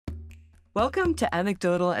Welcome to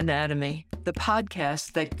Anecdotal Anatomy, the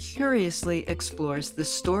podcast that curiously explores the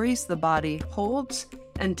stories the body holds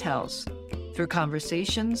and tells through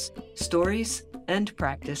conversations, stories, and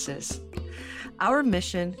practices. Our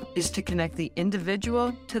mission is to connect the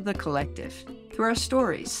individual to the collective through our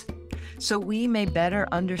stories, so we may better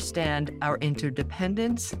understand our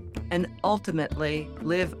interdependence and ultimately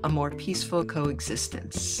live a more peaceful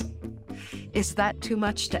coexistence. Is that too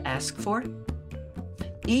much to ask for?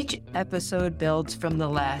 Each episode builds from the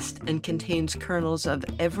last and contains kernels of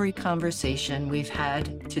every conversation we've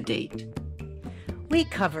had to date. We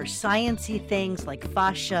cover science-y things like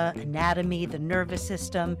fascia, anatomy, the nervous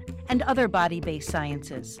system, and other body-based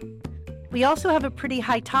sciences. We also have a pretty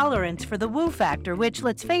high tolerance for the woo factor, which,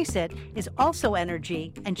 let's face it, is also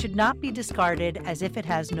energy and should not be discarded as if it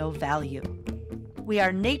has no value. We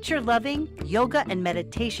are nature-loving, yoga and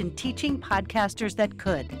meditation teaching podcasters that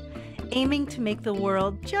could, aiming to make the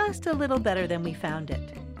world just a little better than we found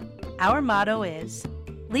it. Our motto is,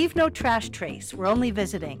 leave no trash trace, we're only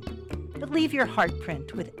visiting, but leave your heart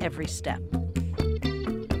print with every step.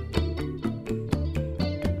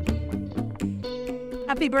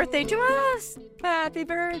 Happy birthday to us! Happy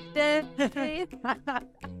birthday!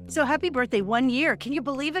 So happy birthday, 1 year. Can you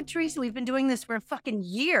believe it, Teresa? We've been doing this for a fucking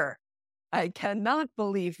year. I cannot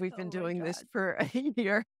believe we've been doing this for a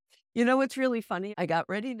year. You know what's really funny? I got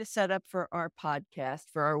ready to set up for our podcast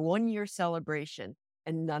for our 1 year celebration,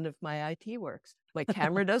 and none of my IT works. My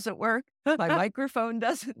camera doesn't work. My microphone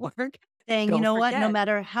doesn't work. Saying, Don't you know what? forget. No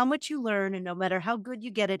matter how much you learn and no matter how good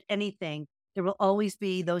you get at anything, there will always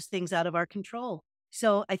be those things out of our control.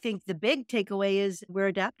 So I think the big takeaway is we're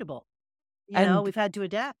adaptable. We've had to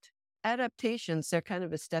adapt. Adaptations, they're kind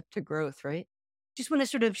of a step to growth, right? Just want to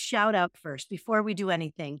sort of shout out first, before we do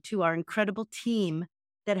anything, to our incredible team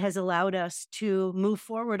that has allowed us to move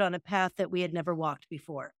forward on a path that we had never walked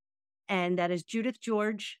before. And that is Judith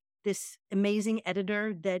George, this amazing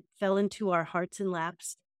editor that fell into our hearts and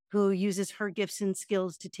laps, who uses her gifts and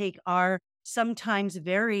skills to take our sometimes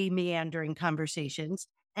very meandering conversations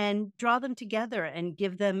and draw them together and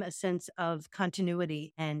give them a sense of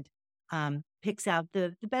continuity, and picks out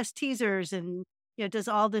the best teasers and does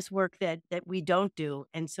all this work that we don't do.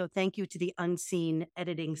 And so thank you to the unseen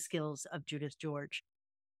editing skills of Judith George.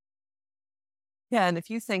 Yeah, and if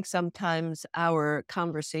you think sometimes our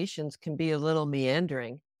conversations can be a little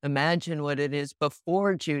meandering, imagine what it is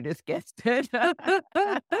before Judith gets it.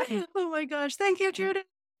 Oh my gosh. Thank you, Judith.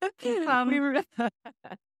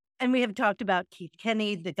 And we have talked about Keith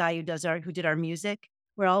Kenny, the guy who did our music,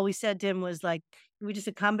 where all we said to him was like, we're just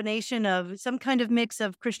a combination of some kind of mix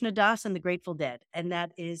of Krishna Das and the Grateful Dead. And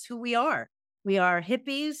that is who we are. We are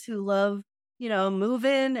hippies who love,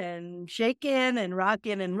 moving and shaking and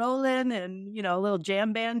rocking and rolling and, a little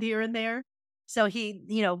jam band here and there. So he,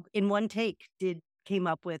 in one take came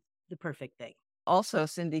up with the perfect thing. Also,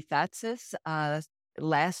 Cindy Fatsis,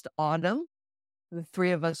 last autumn, the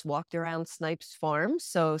three of us walked around Snipes Farm.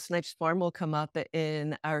 So Snipes Farm will come up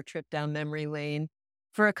in our trip down memory lane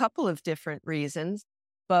for a couple of different reasons.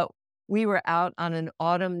 But we were out on an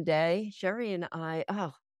autumn day. Sherry and I,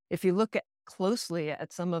 if you look closely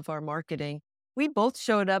at some of our marketing, we both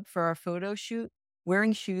showed up for our photo shoot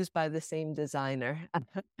wearing shoes by the same designer.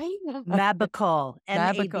 Mabacol,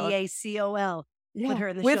 Mabacol. Put her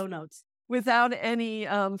in the show notes. Without any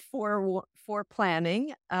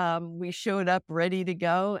planning, we showed up ready to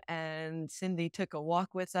go, and Cindy took a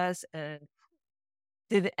walk with us and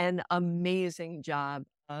did an amazing job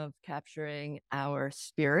of capturing our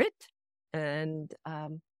spirit and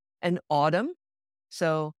autumn.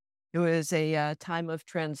 So it was a time of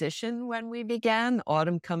transition when we began,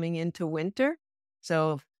 autumn coming into winter.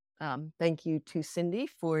 So thank you to Cindy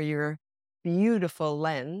for your beautiful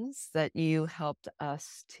lens that you helped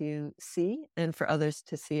us to see and for others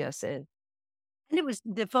to see us in. And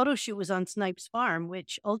the photo shoot was on Snipes Farm,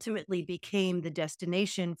 which ultimately became the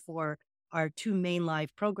destination for our two main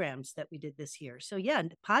live programs that we did this year. So yeah,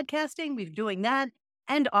 podcasting, we're doing that,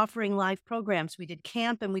 and offering live programs. We did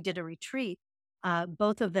camp and we did a retreat.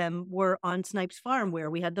 Both of them were on Snipes Farm where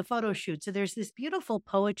we had the photo shoot. So there's this beautiful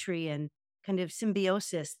poetry and kind of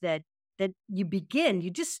symbiosis that you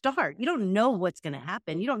just start. You don't know what's going to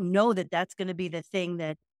happen. You don't know that that's going to be the thing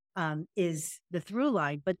that is the through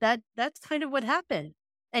line, but that's kind of what happened.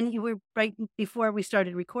 And you were right before we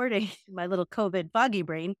started recording, my little COVID foggy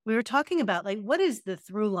brain, we were talking about like, what is the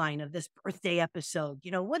through line of this birthday episode?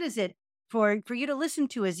 What is it for you to listen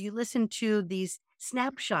to as you listen to these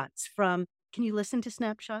snapshots from, can you listen to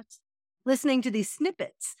snapshots? Listening to these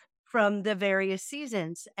snippets from the various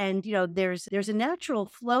seasons. And, there's a natural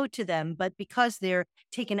flow to them, but because they're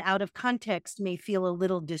taken out of context, may feel a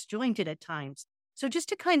little disjointed at times. So just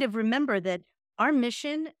to kind of remember that our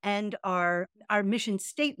mission and our mission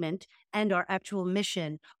statement and our actual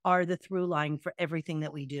mission are the through line for everything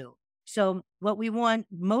that we do. So what we want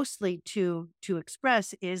mostly to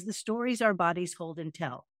express is the stories our bodies hold and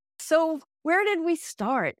tell. So where did we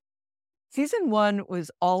start? Season 1 was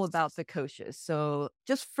all about the koshas. So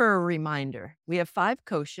just for a reminder, we have 5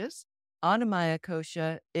 koshas. Annamaya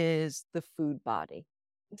kosha is the food body.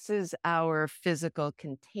 This is our physical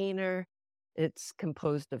container. It's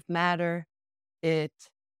composed of matter. It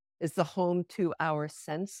is the home to our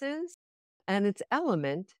senses, and its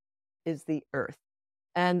element is the earth.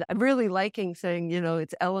 And I'm really liking saying,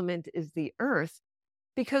 its element is the earth,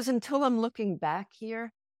 because until I'm looking back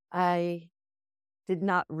here, I did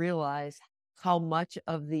not realize how much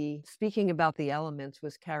of the speaking about the elements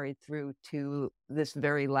was carried through to this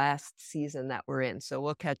very last season that we're in. So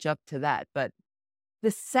we'll catch up to that. But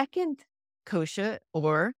the second kosha,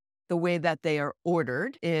 or the way that they are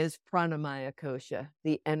ordered, is pranamaya kosha,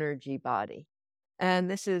 the energy body. And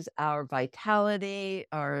this is our vitality,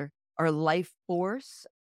 our life force.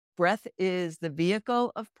 Breath is the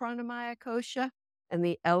vehicle of pranamaya kosha, and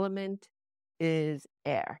the element is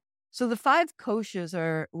air. So the 5 koshas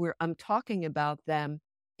I'm talking about them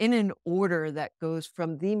in an order that goes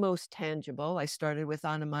from the most tangible. I started with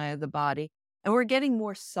Annamaya, the body, and we're getting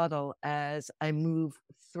more subtle as I move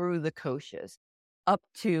through the koshas up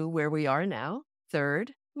to where we are now.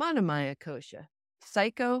 Third, Manomaya kosha,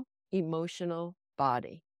 psycho-emotional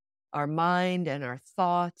body, our mind and our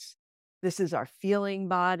thoughts. This is our feeling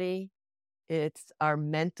body. It's our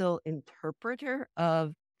mental interpreter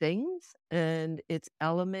of things, and its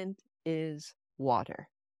element is water.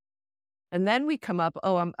 And then we come up,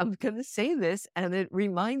 I'm going to say this, and it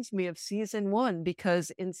reminds me of season 1,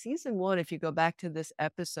 because in season 1, if you go back to this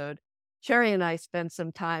episode, Sherry and I spent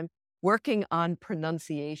some time working on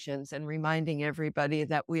pronunciations and reminding everybody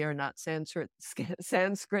that we are not Sanskrit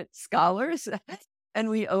scholars, and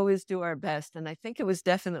we always do our best. And I think it was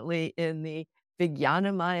definitely in the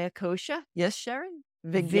Vijnanamaya kosha. Yes, Sharon?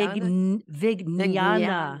 Vijnana.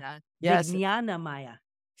 Yes. Vijnanamaya.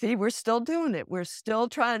 See, we're still doing it. We're still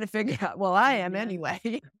trying to figure out, well, I am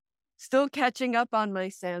anyway, still catching up on my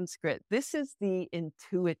Sanskrit. This is the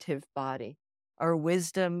intuitive body, our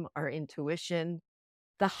wisdom, our intuition,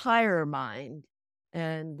 the higher mind,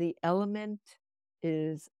 and the element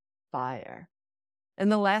is fire.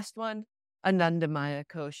 And the last one, Anandamaya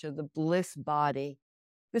kosha, the bliss body.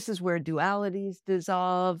 This is where dualities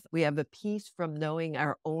dissolve. We have a peace from knowing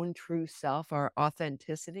our own true self, our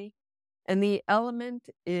authenticity. And the element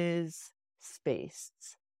is space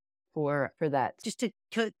for that. Just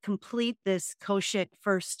to complete this Koshic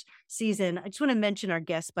first season, I just want to mention our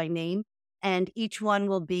guests by name, and each one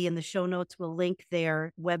will be in the show notes. We'll link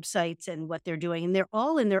their websites and what they're doing. And they're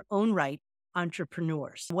all in their own right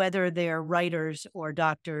entrepreneurs, whether they're writers or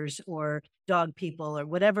doctors or dog people or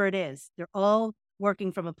whatever it is. They're all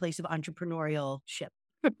working from a place of entrepreneurship.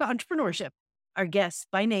 Our guests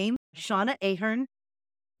by name, Shauna Ahern,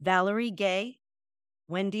 Valerie Gay,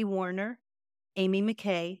 Wendy Warner, Amy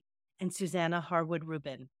McKay, and Susanna Harwood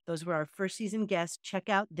Rubin. Those were our first season guests. Check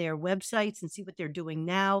out their websites and see what they're doing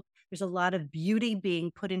now. There's a lot of beauty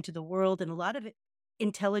being put into the world and a lot of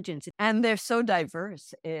intelligence. And they're so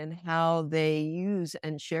diverse in how they use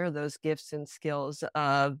and share those gifts and skills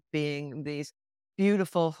of being these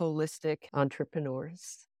beautiful, holistic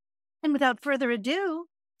entrepreneurs. And without further ado,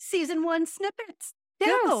 season 1 snippets. Go!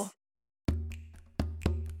 Yes.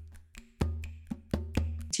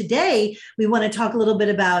 Today, we want to talk a little bit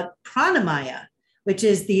about pranamaya, which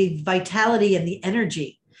is the vitality and the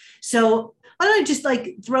energy. So why don't I just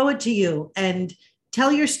throw it to you and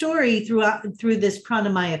tell your story through this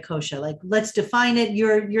pranamaya kosha. Let's define it.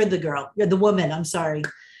 You're the girl. You're the woman. I'm sorry.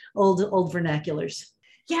 Old vernaculars.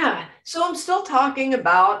 Yeah. So I'm still talking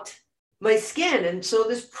about my skin. And so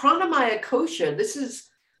this pranamaya kosha, this is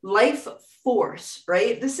life force,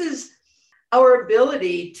 right? This is our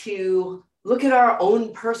ability to look at our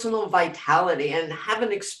own personal vitality and have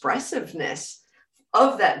an expressiveness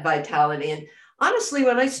of that vitality. And honestly,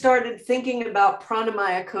 when I started thinking about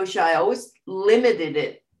pranamaya kosha, I always limited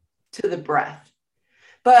it to the breath.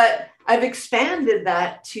 But I've expanded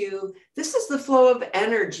that to, this is the flow of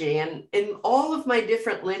energy. And in all of my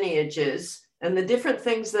different lineages and the different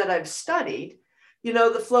things that I've studied,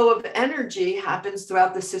 the flow of energy happens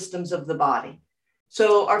throughout the systems of the body.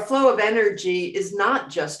 So our flow of energy is not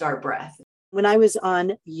just our breath. When I was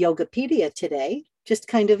on Yogapedia today, just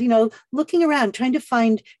kind of, looking around, trying to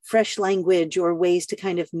find fresh language or ways to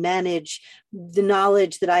kind of manage the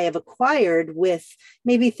knowledge that I have acquired with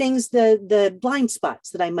maybe things, the blind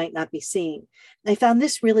spots that I might not be seeing. I found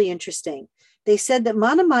this really interesting. They said that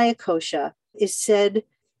Manamaya Kosha is said,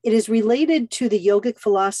 it is related to the yogic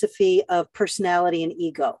philosophy of personality and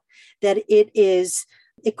ego, that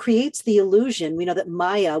it creates the illusion. We know that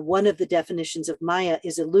Maya, one of the definitions of Maya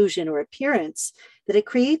is illusion or appearance, that it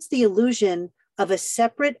creates the illusion of a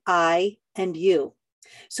separate I and you.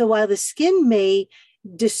 So while the skin may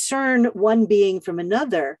discern one being from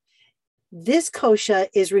another, this kosha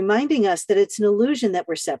is reminding us that it's an illusion that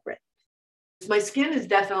we're separate. My skin is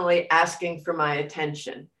definitely asking for my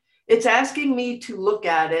attention. It's asking me to look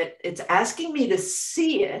at it. It's asking me to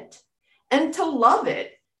see it and to love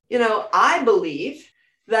it. I believe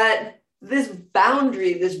that this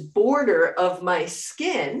boundary, this border of my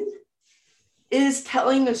skin is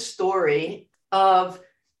telling a story of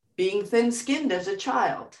being thin-skinned as a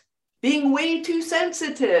child, being way too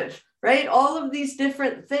sensitive, right? All of these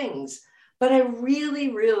different things. But I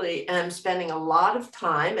really, really am spending a lot of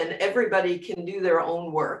time, and everybody can do their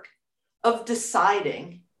own work, of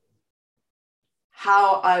deciding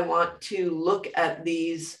how I want to look at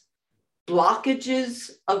these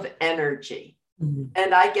blockages of energy. Mm-hmm.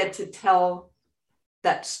 And I get to tell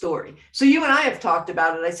that story. So you and I have talked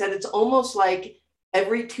about it. I said, it's almost like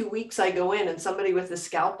every 2 weeks I go in and somebody with a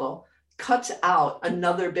scalpel cuts out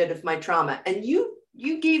another bit of my trauma. And you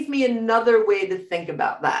gave me another way to think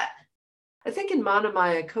about that. I think in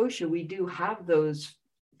Manamaya Kosha, we do have those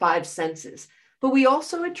 5 senses, but we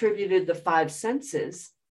also attributed the 5 senses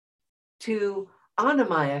to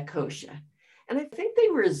Annamaya Kosha. And I think they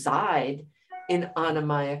reside in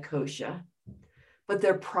Annamaya Kosha, but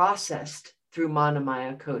they're processed through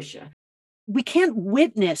Manamaya Kosha. We can't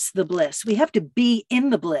witness the bliss. We have to be in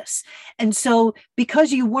the bliss. And so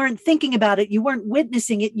because you weren't thinking about it, you weren't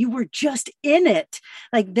witnessing it, you were just in it.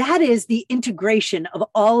 Like that is the integration of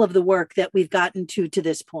all of the work that we've gotten to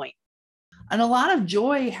this point. And a lot of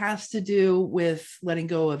joy has to do with letting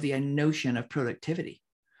go of the notion of productivity.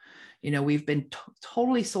 We've been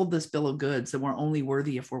totally sold this bill of goods that we're only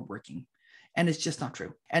worthy if we're working. And it's just not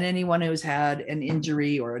true. And anyone who's had an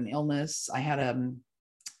injury or an illness, I had a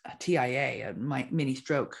TIA, a mini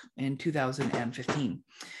stroke in 2015,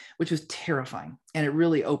 which was terrifying. And it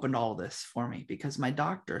really opened all of this for me because my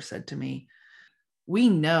doctor said to me, we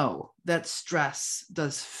know that stress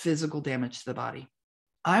does physical damage to the body.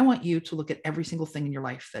 I want you to look at every single thing in your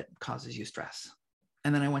life that causes you stress.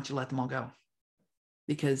 And then I want you to let them all go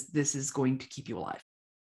because this is going to keep you alive.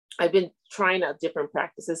 I've been trying out different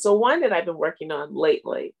practices. So one that I've been working on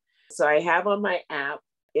lately. So I have on my app,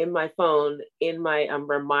 in my phone, in my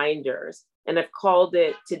reminders, and I've called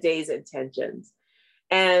it today's intentions.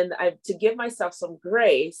 And to give myself some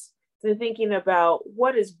grace to thinking about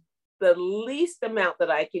what is the least amount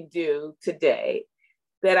that I can do today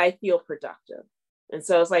that I feel productive. And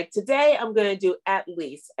so it's like, today I'm going to do at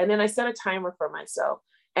least, and then I set a timer for myself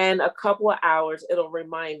and a couple of hours, it'll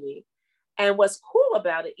remind me. And what's cool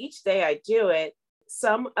about it, each day I do it,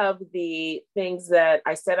 some of the things that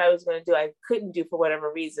I said I was going to do, I couldn't do for whatever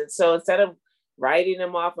reason. So instead of writing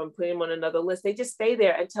them off and putting them on another list, they just stay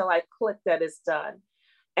there until I click that it's done.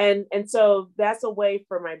 And so that's a way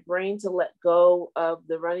for my brain to let go of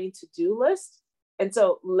the running to-do list. And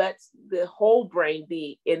so let the whole brain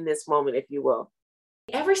be in this moment, if you will.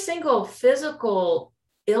 Every single physical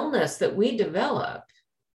illness that we develop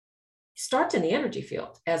starts in the energy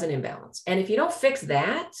field as an imbalance. And if you don't fix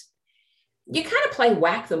that, you kind of play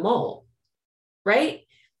whack the mole, right?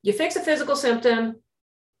 You fix a physical symptom,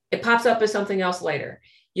 it pops up as something else later.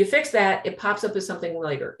 You fix that, it pops up as something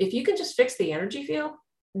later. If you can just fix the energy field,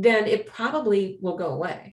 then it probably will go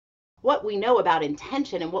away. What we know about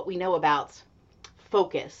intention and what we know about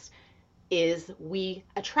focus is we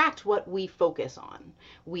attract what we focus on.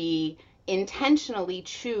 We intentionally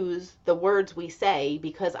choose the words we say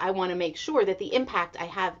because I want to make sure that the impact I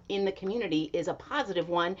have in the community is a positive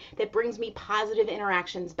one that brings me positive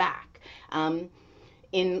interactions back.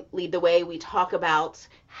 In Lead the Way, we talk about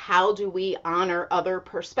how do we honor other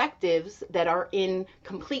perspectives that are in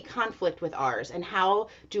complete conflict with ours, and how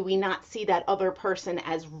do we not see that other person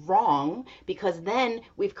as wrong, because then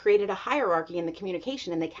we've created a hierarchy in the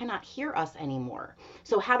communication and they cannot hear us anymore.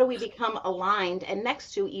 So how do we become aligned and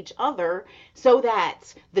next to each other so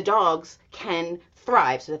that the dogs can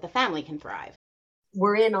thrive, so that the family can thrive?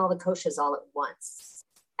 We're in all the koshas all at once.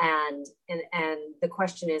 And the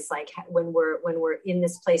question is, like, when we're in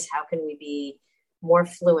this place, how can we be more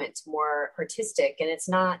fluent, more artistic? And it's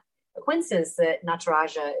not a coincidence that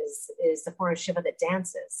Nataraja is the form of Shiva that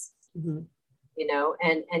dances. Mm-hmm.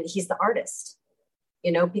 and he's the artist,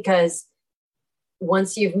 because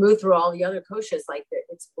once you've moved through all the other koshas, like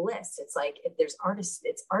it's bliss. It's like there's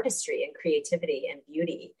it's artistry and creativity and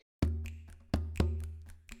beauty.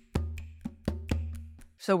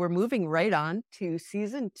 So we're moving right on to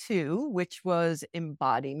season 2, which was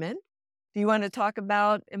embodiment. Do you want to talk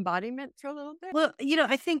about embodiment for a little bit? Well,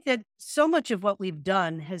 I think that so much of what we've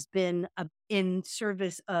done has been in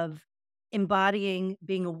service of embodying,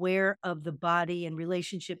 being aware of the body in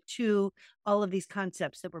relationship to all of these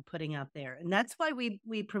concepts that we're putting out there. And that's why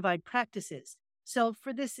we provide practices. So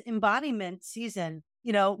for this embodiment season,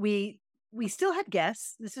 we still had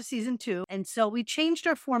guests. This is season 2. And so we changed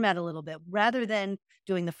our format a little bit. Rather than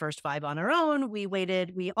doing the first 5 on our own,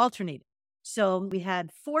 we alternated. So we had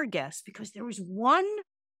 4 guests because there was one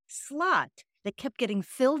slot that kept getting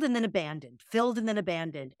filled and then abandoned.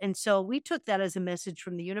 And so we took that as a message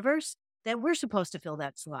from the universe that we're supposed to fill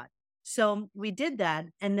that slot. So we did that.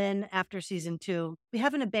 And then after season 2, we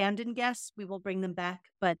haven't abandoned guests. We will bring them back.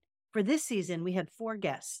 But for this season, we had 4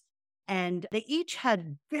 guests. And they each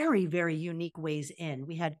had very, very unique ways in.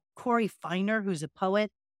 We had Corey Feiner, who's a poet,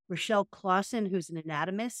 Rochelle Clausen, who's an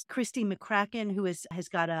anatomist, Christy McCracken, who has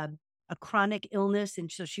got a chronic illness.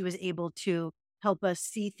 And so she was able to help us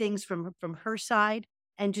see things from her side.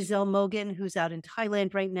 And Giselle Mogan, who's out in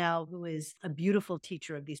Thailand right now, who is a beautiful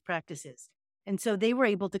teacher of these practices. And so they were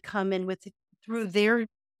able to come in through their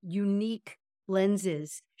unique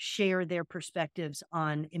lenses, share their perspectives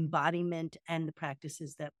on embodiment and the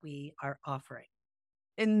practices that we are offering.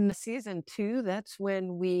 In season 2, that's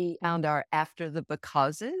when we found our after the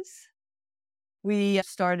becauses. We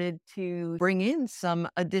started to bring in some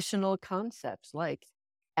additional concepts like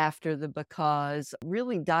after the because,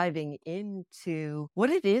 really diving into what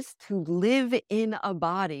it is to live in a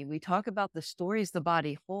body. We talk about the stories the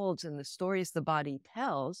body holds and the stories the body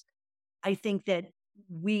tells. I think that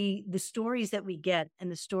the stories that we get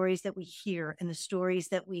and the stories that we hear and the stories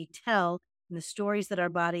that we tell and the stories that our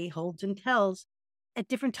body holds and tells at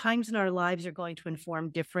different times in our lives are going to inform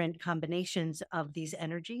different combinations of these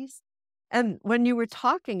energies. And when you were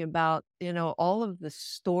talking about, all of the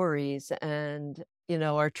stories and,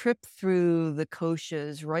 our trip through the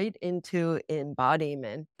koshas right into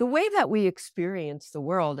embodiment, the way that we experience the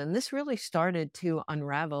world, and this really started to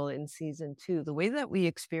unravel in season 2, the way that we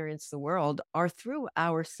experience the world are through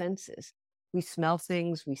our senses. We smell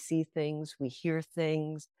things, we see things, we hear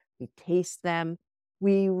things, we taste them.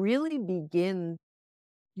 We really begin.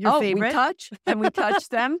 Your favorite? We touch and we touch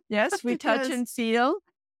them. Yes, we touch Yes. and feel.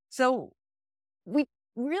 So we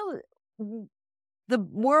really, the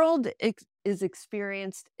world is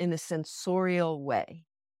experienced in a sensorial way.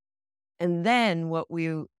 And then what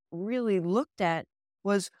we really looked at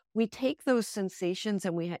was we take those sensations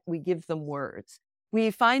and we give them words. We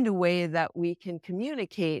find a way that we can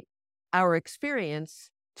communicate our experience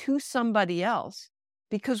to somebody else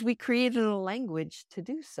because we created a language to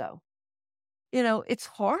do so. It's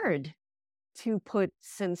hard to put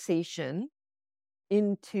sensation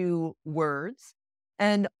into words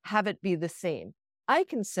and have it be the same. I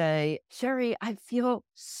can say, Sherry, I feel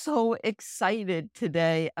so excited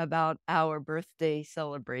today about our birthday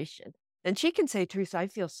celebration. And she can say, Teresa, I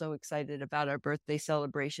feel so excited about our birthday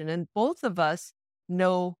celebration. And both of us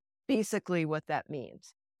know basically what that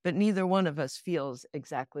means, but neither one of us feels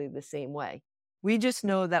exactly the same way. We just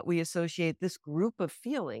know that we associate this group of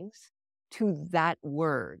feelings to that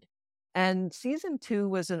word. And season 2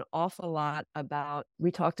 was an awful lot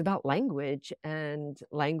we talked about language and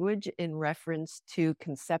language in reference to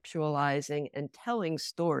conceptualizing and telling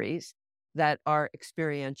stories that are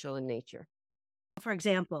experiential in nature. For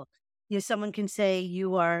example, someone can say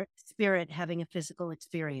you are spirit having a physical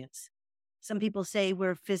experience. Some people say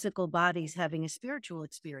we're physical bodies having a spiritual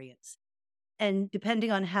experience. And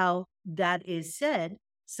depending on how that is said,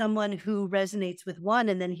 someone who resonates with one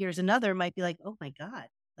and then hears another might be like, oh my God,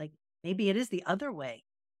 like maybe it is the other way.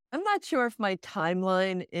 I'm not sure if my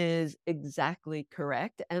timeline is exactly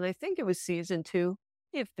correct. And I think it was season 2,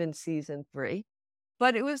 if been season 3.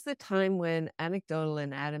 But it was the time when Anecdotal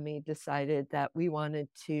Anatomy decided that we wanted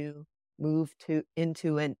to move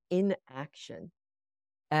into an inaction.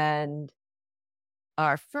 And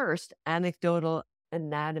our first Anecdotal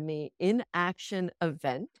Anatomy in action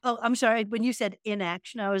event. Oh, I'm sorry. When you said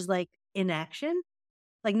inaction, I was like, inaction?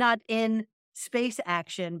 Like not in space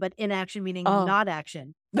action, but inaction meaning not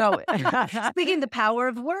action. No. Speaking the power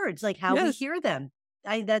of words, like how we Yes. hear them.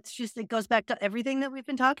 It goes back to everything that we've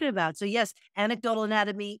been talking about. So yes, Anecdotal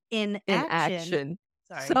Anatomy in action.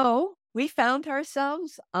 Sorry. So we found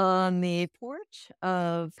ourselves on the porch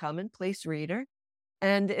of Commonplace Reader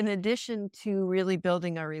And in addition to really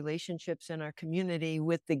building our relationships in our community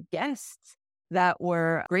with the guests that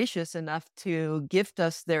were gracious enough to gift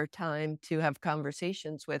us their time to have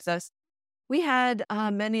conversations with us, we had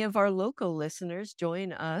many of our local listeners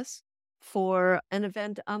join us for an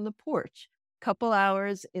event on the porch, couple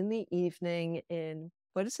hours in the evening in,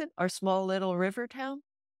 what is it, our small little river town?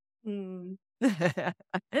 It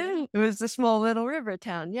was the small little river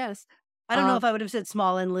town, yes. I don't know if I would have said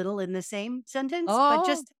small and little in the same sentence, but Oh,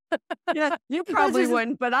 just yeah, you probably there's a-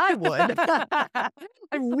 wouldn't, but I would. I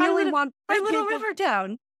really want our little people- river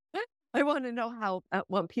town. I want to know how. I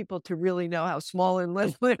want people to really know how small and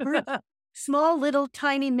little it is. Small, little,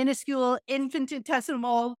 tiny, minuscule,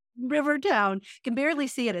 infinitesimal river town. Can barely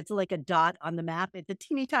see it. It's like a dot on the map. It's a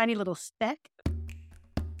teeny tiny little speck.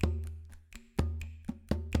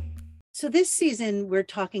 So this season, we're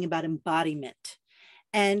talking about embodiment.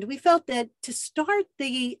 And we felt that to start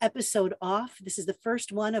the episode off, this is the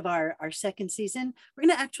first one of our second season, we're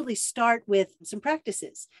going to actually start with some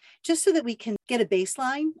practices, just so that we can get a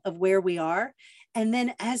baseline of where we are. And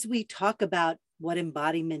then as we talk about what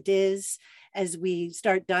embodiment is, as we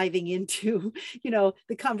start diving into,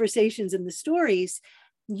 the conversations and the stories,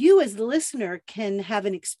 you as the listener can have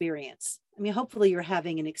an experience. I mean, hopefully you're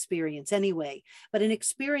having an experience anyway, but an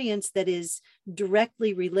experience that is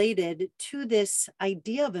directly related to this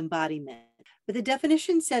idea of embodiment. But the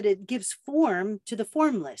definition said it gives form to the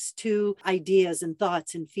formless, to ideas and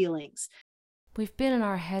thoughts and feelings. We've been in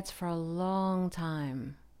our heads for a long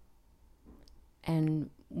time, and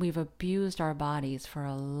we've abused our bodies for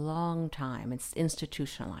a long time. It's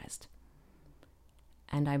institutionalized.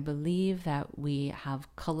 And I believe that we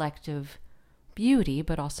have collective beauty,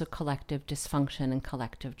 but also collective dysfunction and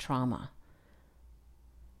collective trauma.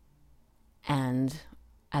 And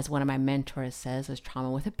as one of my mentors says, there's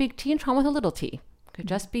trauma with a big T and trauma with a little t. Could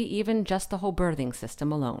just be even just the whole birthing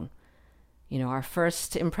system alone. Our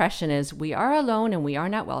first impression is we are alone and we are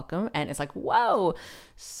not welcome. And it's like, whoa.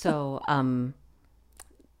 So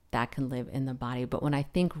that can live in the body. But when I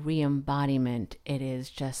think re-embodiment, it is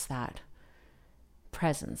just that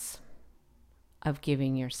presence of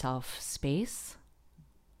giving yourself space,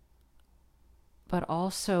 but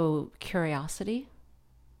also curiosity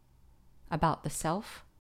about the self.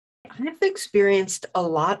 I've experienced a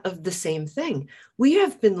lot of the same thing. We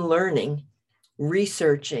have been learning,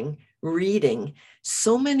 researching, reading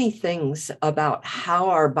so many things about how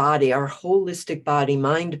our body, our holistic body,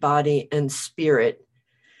 mind, body, and spirit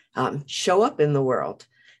show up in the world.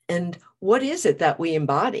 And what is it that we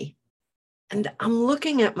embody? And I'm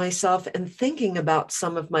looking at myself and thinking about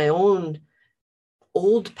some of my own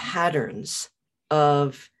old patterns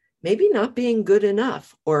of maybe not being good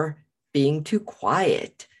enough or being too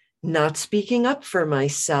quiet, not speaking up for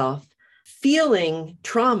myself, feeling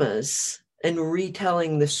traumas and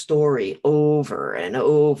retelling the story over and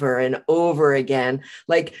over and over again,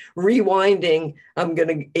 like rewinding. I'm going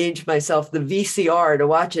to age myself the VCR to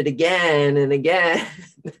watch it again and again.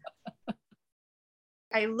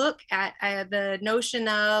 I look at the notion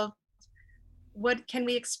of what can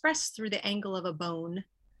we express through the angle of a bone.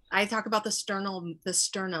 I talk about the sternum,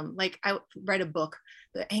 like I write a book,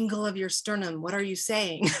 the angle of your sternum. What are you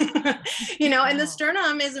saying? And the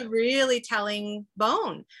sternum is a really telling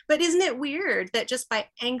bone. But isn't it weird that just by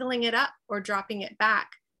angling it up or dropping it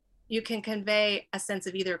back, you can convey a sense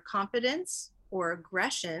of either confidence or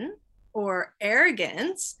aggression or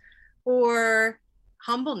arrogance or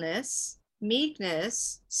humbleness,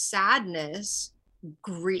 meekness, sadness,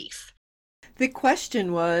 grief. The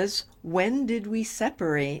question was, when did we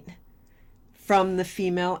separate from the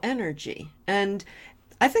female energy? And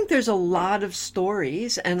I think there's a lot of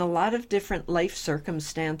stories and a lot of different life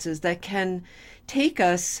circumstances that can take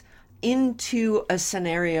us into a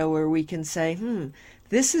scenario where we can say,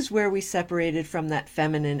 this is where we separated from that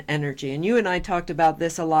feminine energy. And you and I talked about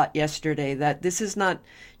this a lot yesterday, that this is not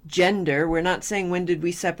gender. We're not saying when did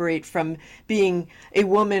we separate from being a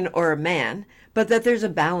woman or a man, but that there's a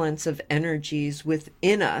balance of energies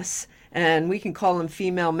within us. And we can call them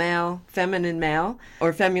female male,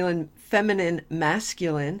 or feminine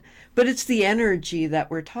masculine, but it's the energy that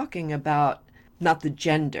we're talking about, not the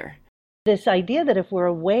gender. This idea that if we're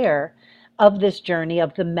aware of this journey,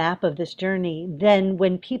 of the map of this journey, then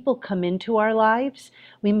when people come into our lives,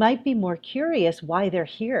 we might be more curious why they're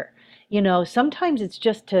here. Sometimes it's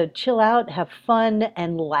just to chill out, have fun,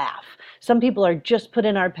 and laugh. Some people are just put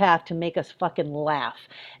in our path to make us fucking laugh.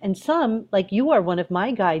 And some, like you are one of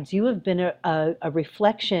my guides, you have been a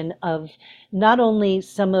reflection of not only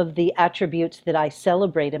some of the attributes that I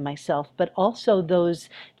celebrate in myself, but also those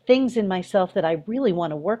things in myself that I really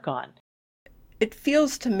want to work on. It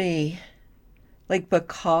feels to me Like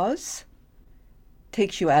because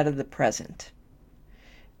takes you out of the present.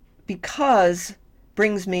 Because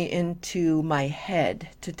brings me into my head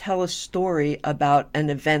to tell a story about an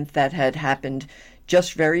event that had happened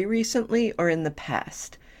just very recently or in the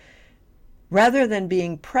past. Rather than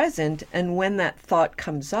being present and when that thought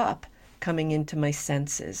comes up, coming into my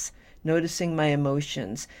senses, noticing my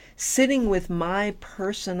emotions, sitting with my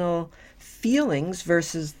personal feelings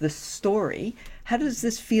versus the story. How does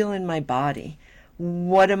this feel in my body?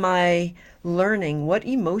 What am I learning? What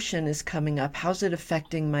emotion is coming up? How's it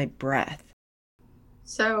affecting my breath?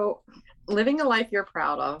 So, living a life you're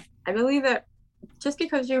proud of. I believe that just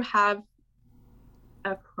because you have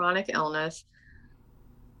a chronic illness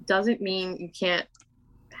doesn't mean you can't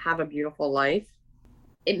have a beautiful life.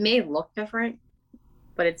 It may look different,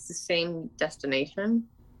 but it's the same destination.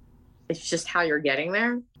 It's just how you're getting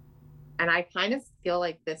there. And I kind of feel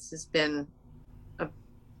like this has been a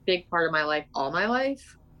big part of my life all my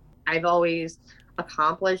life. I've always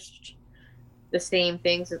accomplished the same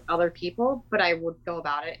things as other people, but I would go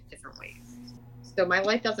about it different ways. So my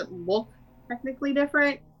life doesn't look technically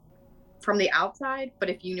different from the outside, but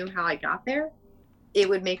if you knew how I got there, it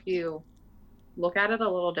would make you look at it a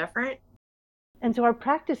little different. And so our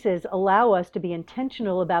practices allow us to be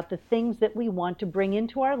intentional about the things that we want to bring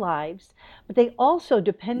into our lives, but they also,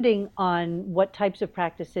 depending on what types of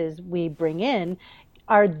practices we bring in,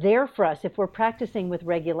 are there for us. If we're practicing with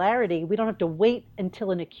regularity, we don't have to wait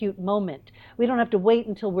until an acute moment. We don't have to wait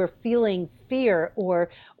until we're feeling fear or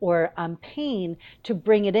pain to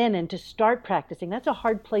bring it in and to start practicing. That's a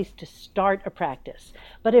hard place to start a practice.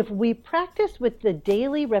 But if we practice with the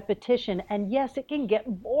daily repetition, and yes, it can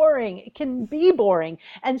get boring, it can be boring,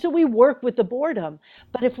 and so we work with the boredom.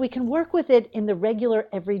 But if we can work with it in the regular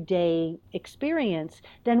everyday experience,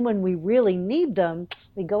 then when we really need them,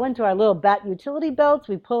 we go into our little bat utility belts,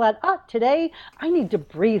 we pull out, today I need to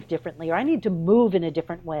breathe differently, or I need to move in a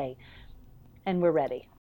different way, and we're ready.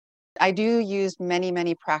 I do use many,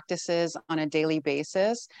 many practices on a daily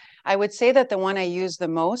basis. I would say that the one I use the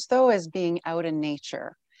most, though, is being out in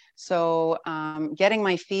nature. So getting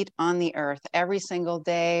my feet on the earth every single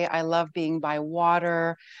day. I love being by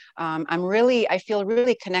water. I feel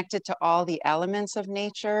really connected to all the elements of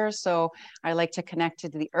nature. So I like to connect to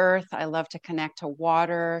the earth. I love to connect to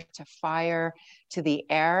water, to fire, to the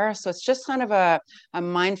air. So it's just kind of a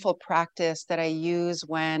mindful practice that I use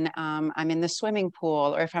when I'm in the swimming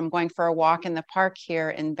pool or if I'm going for a walk in the park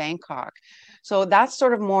here in Bangkok. So that's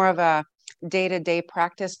sort of more of a day-to-day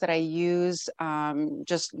practice that I use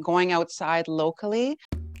just going outside locally.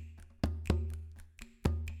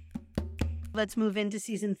 Let's move into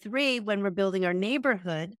season 3 when we're building our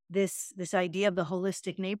neighborhood, this idea of the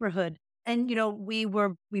holistic neighborhood. And, we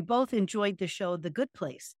both enjoyed the show, The Good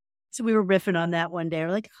Place. So we were riffing on that one day.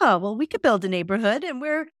 We're like, we could build a neighborhood and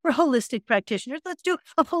we're holistic practitioners. Let's do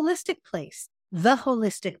a holistic place, The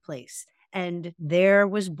Holistic Place. And there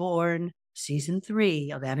was born season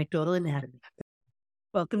 3 of Anecdotal Anatomy.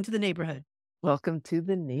 Welcome to the neighborhood. Welcome to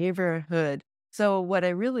the neighborhood. So what I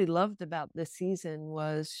really loved about this season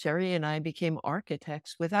was Sherry and I became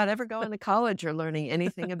architects without ever going to college or learning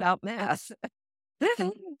anything about math.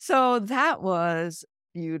 So that was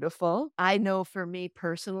beautiful. I know for me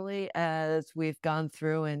personally, as we've gone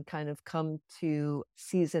through and kind of come to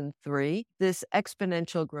season 3, this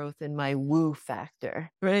exponential growth in my woo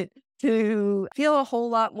factor, right? To feel a whole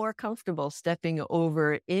lot more comfortable stepping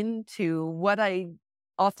over into what I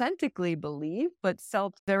authentically believe, but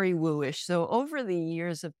felt very wooish. So over the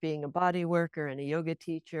years of being a body worker and a yoga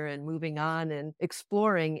teacher and moving on and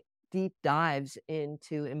exploring deep dives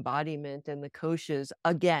into embodiment and the koshas,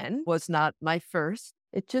 again, was not my first.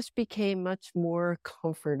 It just became much more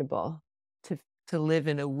comfortable to live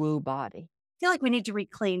in a woo body. I feel like we need to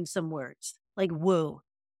reclaim some words like woo.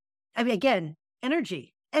 I mean, again,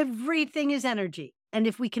 energy. Everything is energy. And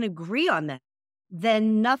if we can agree on that,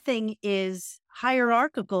 then nothing is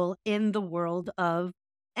hierarchical in the world of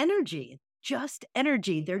energy. Just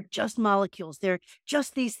energy. They're just molecules. They're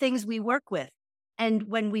just these things we work with. And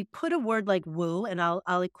when we put a word like woo, and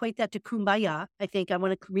I'll equate that to kumbaya, I think I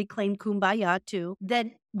want to reclaim kumbaya too,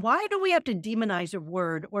 then why do we have to demonize a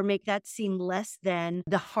word or make that seem less than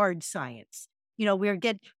the hard science? We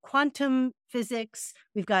get quantum physics,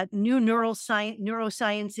 we've got new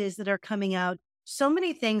neurosciences that are coming out, so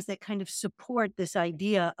many things that kind of support this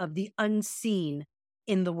idea of the unseen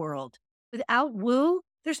in the world. Without woo,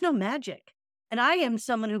 there's no magic. And I am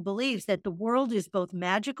someone who believes that the world is both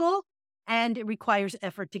magical and it requires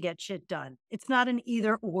effort to get shit done. It's not an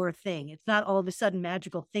either or thing. It's not all of a sudden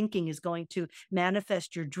magical thinking is going to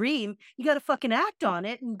manifest your dream. You got to fucking act on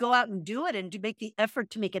it and go out and do it and to make the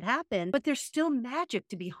effort to make it happen. But there's still magic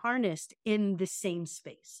to be harnessed in the same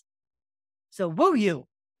space. So woo you,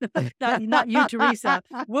 not you, Teresa.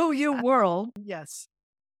 Woo you world. Yes.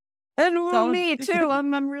 And woo me too.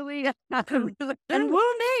 I'm really, and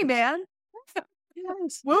woo me, man.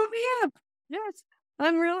 Yes. Woo me up. Yes.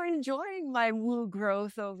 I'm really enjoying my woo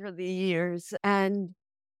growth over the years. And,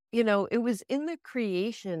 you know, it was in the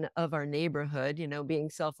creation of our neighborhood, you know, being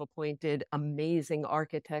self-appointed, amazing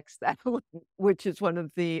architects, that which is one of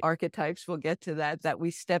the archetypes, we'll get to that we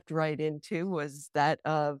stepped right into, was that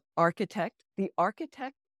of architect, the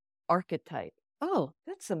architect archetype. Oh,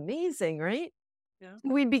 that's amazing, right? Yeah.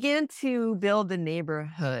 We began to build the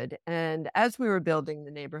neighborhood. And as we were building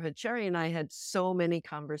the neighborhood, Sherry and I had so many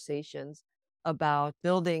conversations about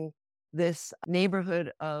building this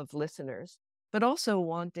neighborhood of listeners, but also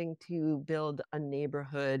wanting to build a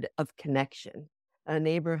neighborhood of connection, a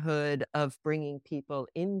neighborhood of bringing people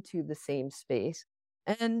into the same space.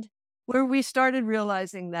 And where we started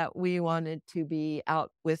realizing that we wanted to be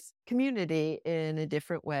out with community in a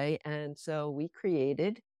different way. And so we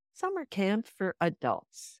created summer camp for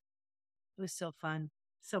adults. It was so fun.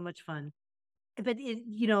 So much fun. But,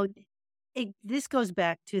 this goes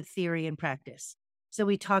back to theory and practice. So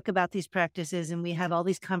we talk about these practices and we have all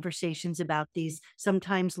these conversations about these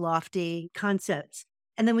sometimes lofty concepts.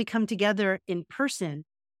 And then we come together in person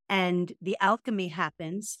and the alchemy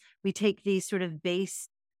happens. We take these sort of base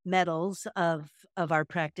metals of our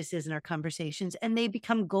practices and our conversations, and they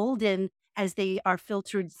become golden as they are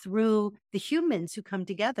filtered through the humans who come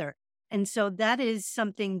together. And so that is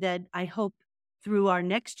something that I hope through our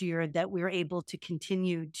next year that we're able to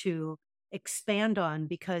continue to expand on,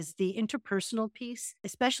 because the interpersonal piece,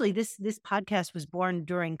 especially this podcast was born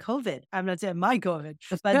during COVID. I'm not saying my COVID,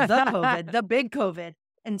 but the COVID, the big COVID.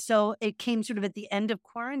 And so it came sort of at the end of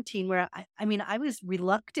quarantine where I was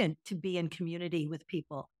reluctant to be in community with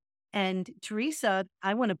people. And Teresa,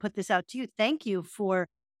 I want to put this out to you. Thank you for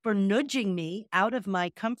nudging me out of my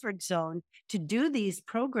comfort zone to do these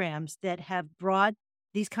programs that have brought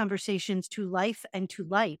these conversations to life and to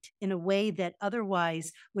light in a way that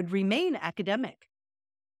otherwise would remain academic.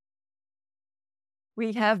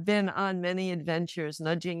 We have been on many adventures,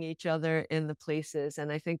 nudging each other in the places.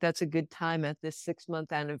 And I think that's a good time at this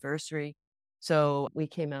 6-month anniversary. So we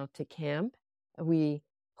came out to camp, we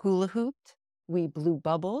hula hooped, we blew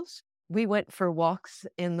bubbles, we went for walks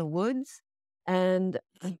in the woods, and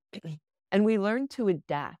we learned to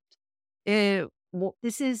adapt.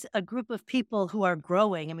 This is a group of people who are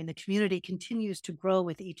growing. I mean, the community continues to grow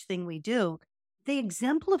with each thing we do.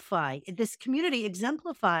 This community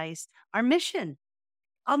exemplifies our mission.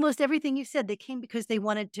 Almost everything you said, they came because they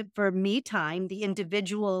wanted for me time, the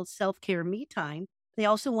individual self-care me time. They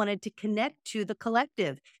also wanted to connect to the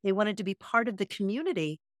collective. They wanted to be part of the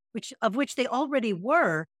community, of which they already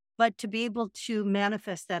were, but to be able to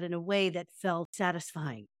manifest that in a way that felt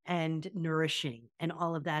satisfying and nourishing and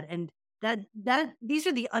all of that. And that these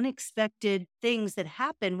are the unexpected things that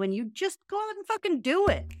happen when you just go out and fucking do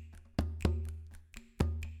it.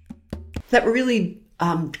 That really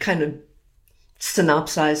kind of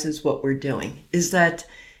synopsizes what we're doing, is that,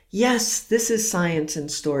 yes, this is science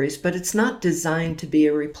and stories, but it's not designed to be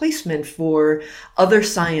a replacement for other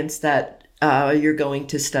science that you're going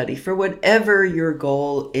to study, for whatever your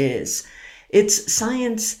goal is. It's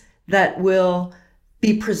science that will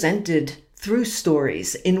be presented through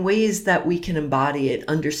stories in ways that we can embody it,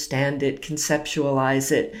 understand it,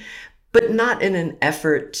 conceptualize it, but not in an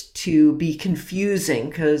effort to be confusing,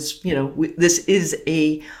 because, this is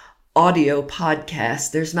a audio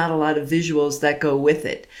podcast. There's not a lot of visuals that go with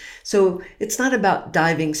it. So it's not about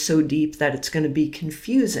diving so deep that it's going to be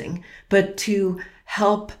confusing, but to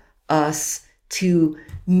help us to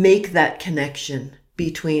make that connection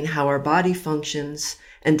between how our body functions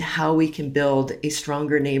and how we can build a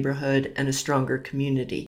stronger neighborhood and a stronger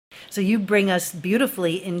community. So you bring us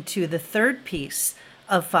beautifully into the third piece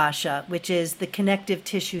of fascia, which is the connective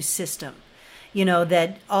tissue system.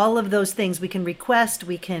 That all of those things we can request,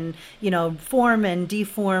 we can, form and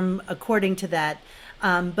deform according to that.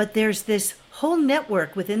 But there's this whole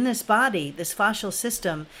network within this body, this fascial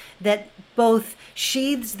system, that both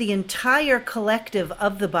sheathes the entire collective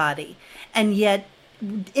of the body and yet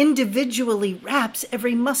individually wraps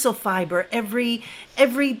every muscle fiber, every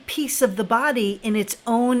piece of the body in its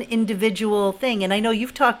own individual thing. And I know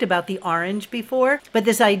you've talked about the orange before, but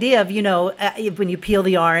this idea of, when you peel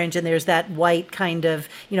the orange and there's that white kind of,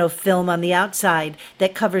 film on the outside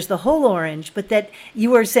that covers the whole orange, but that you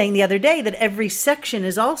were saying the other day that every section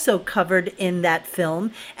is also covered in that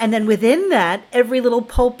film. And then within that, every little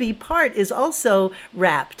pulpy part is also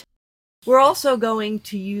wrapped. We're also going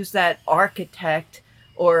to use that architect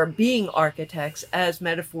or being architects as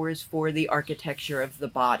metaphors for the architecture of the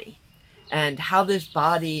body and how this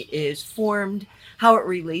body is formed, how it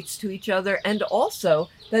relates to each other, and also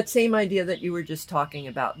that same idea that you were just talking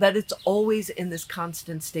about, that it's always in this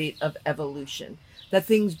constant state of evolution, that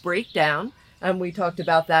things break down. And we talked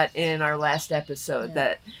about that in our last episode,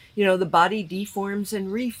 that, the body deforms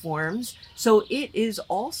and reforms. So it is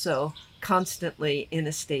also constantly in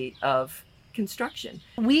a state of construction.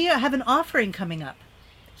 We have an offering coming up.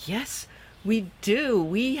 Yes, we do.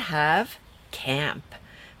 We have camp.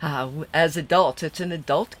 As adults, it's an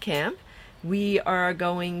adult camp. We are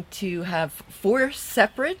going to have 4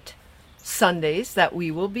 separate Sundays that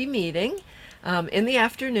we will be meeting in the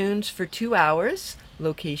afternoons for 2 hours.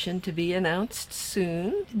 Location to be announced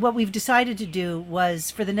soon. What we've decided to do was,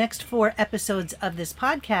 for the next 4 episodes of this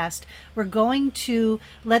podcast, we're going to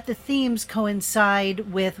let the themes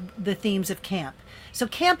coincide with the themes of camp. So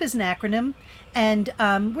camp is an acronym, and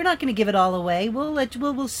we're not going to give it all away.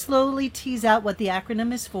 We'll slowly tease out what the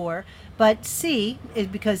acronym is for. But C,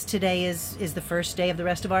 because today is the first day of the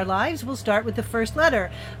rest of our lives, we'll start with the first letter.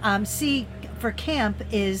 C for camp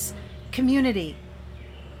is community,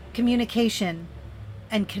 communication,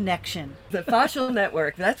 and connection. The fascial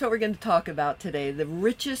network, that's what we're going to talk about today, the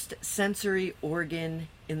richest sensory organ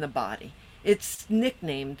in the body. It's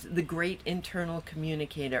nicknamed the great internal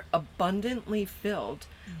communicator, abundantly filled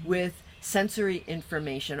with sensory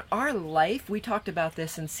information. Our life, we talked about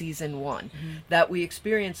this in season 1, that we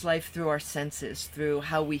experience life through our senses, through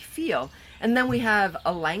how we feel, and then we have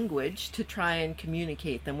a language to try and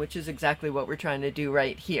communicate them, which is exactly what we're trying to do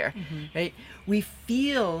right here, right? We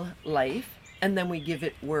feel life, and then we give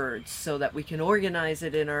it words so that we can organize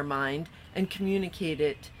it in our mind and communicate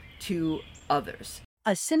it to others.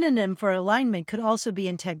 A synonym for alignment could also be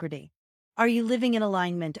integrity. Are you living in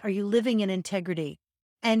alignment? Are you living in integrity?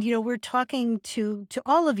 And, we're talking to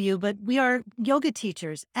all of you, but we are yoga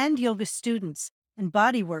teachers and yoga students and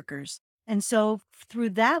body workers. And so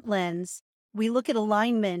through that lens, we look at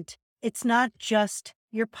alignment. It's not just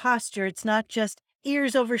your posture. It's not just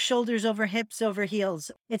ears over shoulders, over hips, over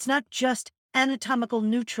heels. It's not just anatomical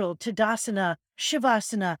neutral, Tadasana,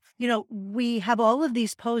 Shavasana. We have all of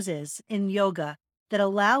these poses in yoga that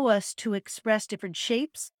allow us to express different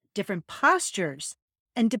shapes, different postures.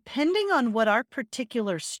 And depending on what our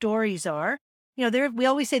particular stories are, we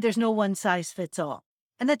always say there's no one size fits all.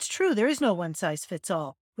 And that's true. There is no one size fits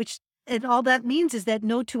all, and all that means is that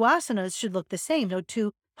no 2 asanas should look the same. No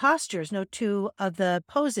 2 postures, no 2 of the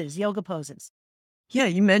poses, yoga poses. Yeah,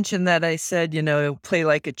 you mentioned that I said, play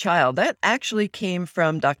like a child. That actually came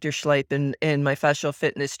from Dr. Schleip in my fascial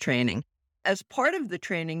fitness training. As part of the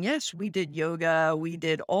training, yes, we did yoga. We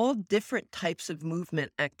did all different types of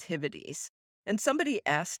movement activities. And somebody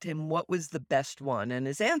asked him what was the best one. And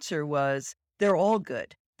his answer was, they're all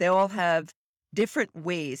good. They all have different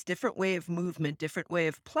ways, different way of movement, different way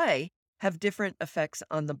of play, have different effects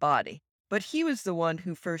on the body. But he was the one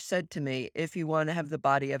who first said to me, if you want to have the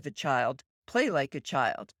body of a child, play like a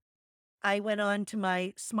child. I went on to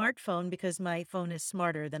my smartphone because my phone is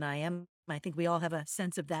smarter than I am. I think we all have a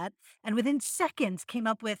sense of that. And within seconds came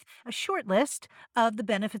up with a short list of the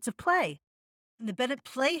benefits of play. And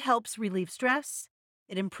play helps relieve stress.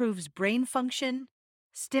 It improves brain function,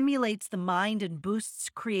 stimulates the mind and boosts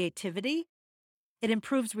creativity. It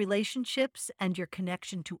improves relationships and your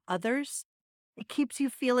connection to others. It keeps you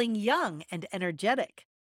feeling young and energetic.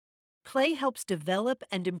 Play helps develop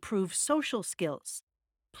and improve social skills.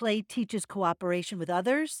 Play teaches cooperation with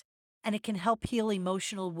others, and it can help heal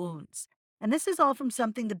emotional wounds. And this is all from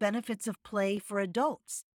something, The Benefits of Play for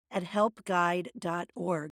Adults, at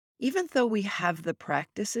helpguide.org. Even though we have the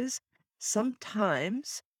practices,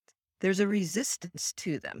 sometimes there's a resistance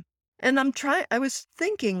to them. And I was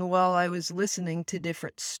thinking while I was listening to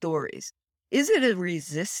different stories, is it a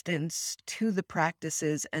resistance to the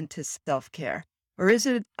practices and to self-care? Or is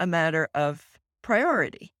it a matter of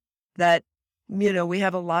priority that, we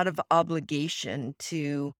have a lot of obligation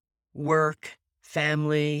to work,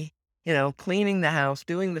 family, cleaning the house,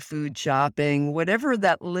 doing the food shopping, whatever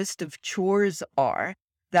that list of chores are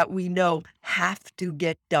that we know have to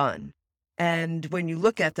get done. And when you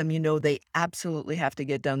look at them, you know they absolutely have to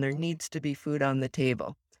get done. There needs to be food on the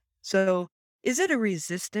table. So is it a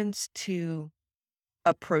resistance to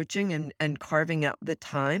approaching and carving out the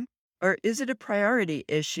time? Or is it a priority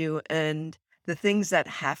issue and the things that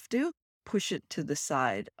have to push it to the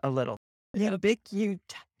side a little? I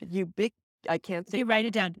can't say. You write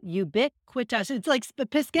it down. Ubiquitous. It's like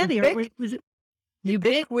Piscetti. Or was it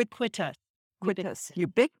ubiquitous? Ubiquitous.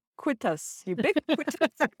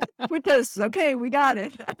 Ubiquitous. Okay, we got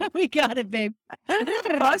it. We got it, babe.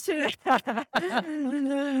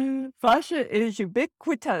 Fascia is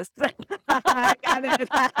ubiquitous. I got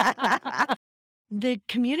it. The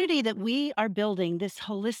community that we are building, this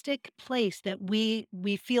holistic place that we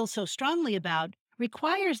feel so strongly about,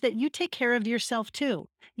 requires that you take care of yourself too.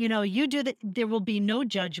 You do that. There will be no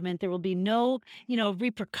judgment. There will be no,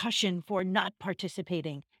 repercussion for not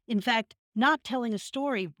participating. In fact, not telling a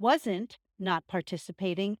story wasn't not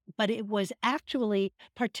participating, but it was actually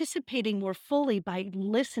participating more fully by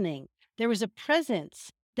listening. There was a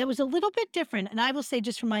presence that was a little bit different. And I will say,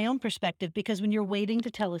 just from my own perspective, because when you're waiting to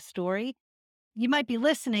tell a story, you might be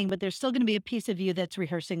listening, but there's still going to be a piece of you that's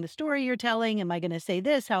rehearsing the story you're telling. Am I going to say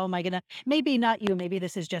this? How am I going to? Maybe not you. Maybe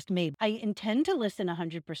this is just me. I intend to listen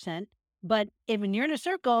 100%. But when you're in a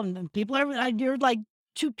circle and people you're like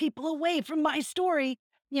 2 people away from my story,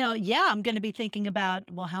 I'm going to be thinking about,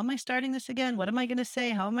 well, how am I starting this again? What am I going to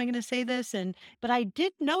say? How am I going to say this? But I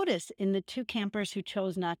did notice in the 2 campers who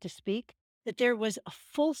chose not to speak that there was a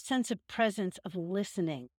full sense of presence of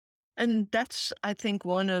listening. And that's, I think,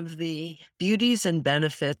 one of the beauties and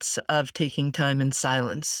benefits of taking time in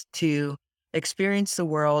silence to experience the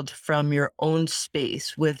world from your own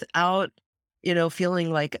space without,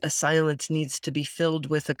 feeling like a silence needs to be filled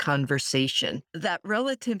with a conversation. That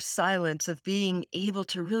relative silence of being able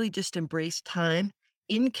to really just embrace time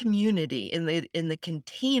in community, in the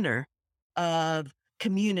container of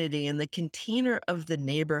community, in the container of the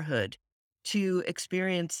neighborhood, to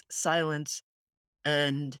experience silence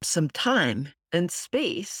and some time and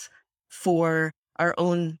space for our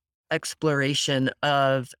own exploration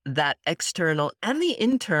of that external and the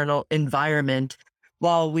internal environment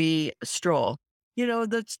while we stroll.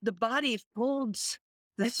 The body holds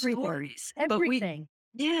the stories. Everything.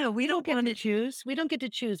 We don't get to choose. We don't get to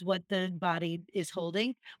choose what the body is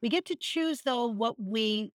holding. We get to choose, though, what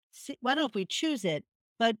we see. Why don't we choose it?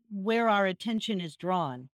 But where our attention is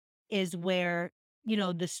drawn is where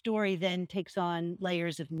the story then takes on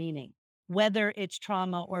layers of meaning, whether it's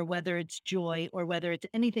trauma or whether it's joy or whether it's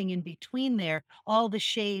anything in between there, all the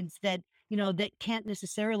shades that, that can't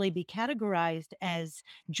necessarily be categorized as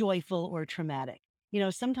joyful or traumatic.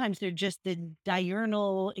 Sometimes they're just the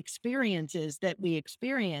diurnal experiences that we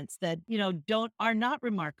experience that, are not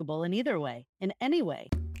remarkable in either way, in any way.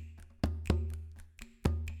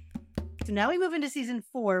 So now we move into season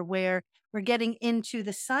 4, where we're getting into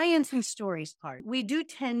the science and stories part. We do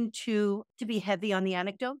tend to be heavy on the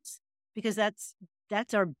anecdotes because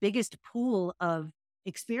that's our biggest pool of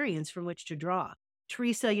experience from which to draw.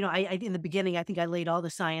 Teresa, I in the beginning, I think I laid all the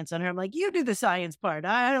science on her. I'm like, you do the science part.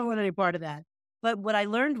 I don't want any part of that. But what I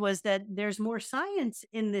learned was that there's more science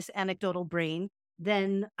in this anecdotal brain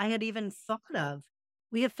than I had even thought of.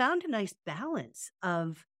 We have found a nice balance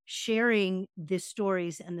of sharing the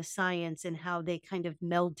stories and the science and how they kind of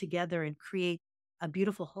meld together and create a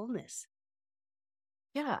beautiful wholeness.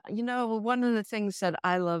 Yeah. One of the things that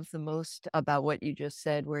I love the most about what you just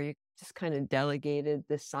said, where you just kind of delegated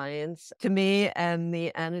the science to me and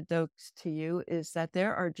the anecdotes to you, is that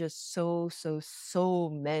there are just so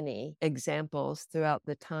many examples throughout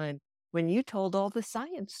the time when you told all the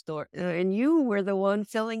science story and you were the one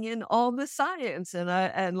filling in all the science.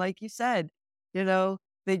 And like you said,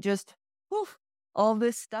 they just, all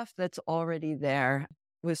this stuff that's already there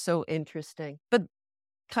was so interesting. But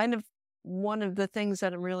kind of one of the things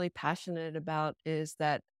that I'm really passionate about is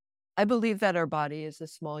that I believe that our body is a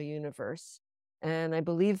small universe. And I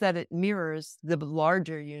believe that it mirrors the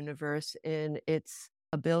larger universe in its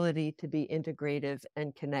ability to be integrative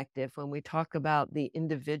and connective. When we talk about the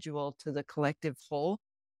individual to the collective whole,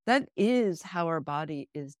 that is how our body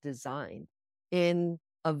is designed in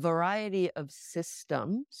a variety of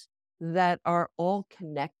systems that are all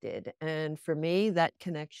connected. And for me, that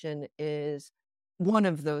connection is one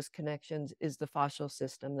of those connections is the fascial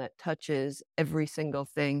system that touches every single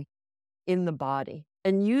thing in the body,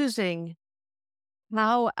 and using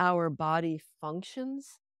how our body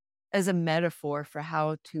functions as a metaphor for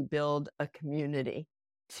how to build a community.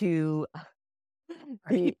 That's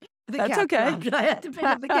okay. I had to pick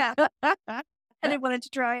up the cat. I didn't want it to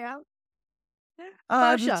dry out.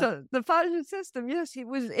 Fascia. So the fascia system, yes, it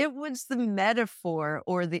was the metaphor,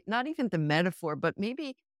 or the not even the metaphor, but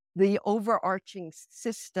maybe the overarching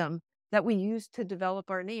system that we used to develop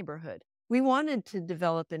our neighborhood. We wanted to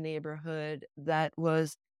develop a neighborhood that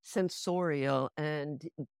was sensorial and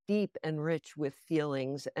deep and rich with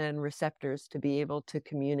feelings and receptors to be able to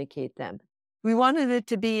communicate them. We wanted it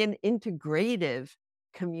to be an integrative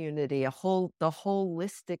community, the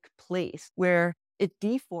holistic place where it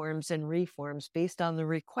deforms and reforms based on the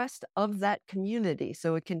request of that community.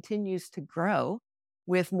 So it continues to grow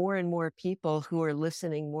with more and more people who are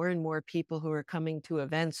listening, more and more people who are coming to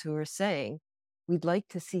events who are saying, we'd like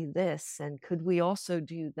to see this, and could we also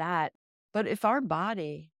do that? But if our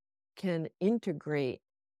body can integrate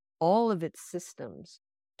all of its systems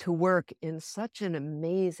to work in such an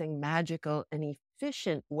amazing, magical, and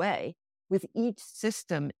efficient way, with each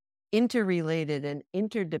system interrelated and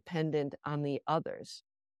interdependent on the others,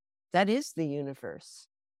 that is the universe.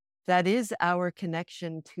 That is our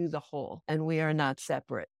connection to the whole, and we are not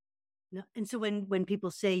separate. No, and so when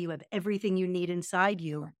people say you have everything you need inside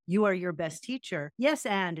you, you are your best teacher. Yes,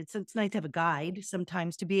 and it's nice to have a guide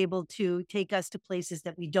sometimes to be able to take us to places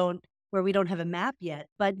that where we don't have a map yet.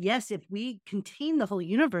 But yes, if we contain the whole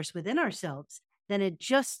universe within ourselves, then it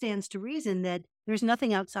just stands to reason that there's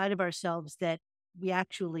nothing outside of ourselves that we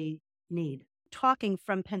actually need. Talking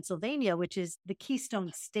from Pennsylvania, which is the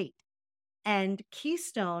Keystone State. And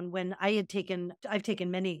Keystone, I've taken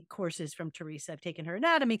many courses from Teresa. I've taken her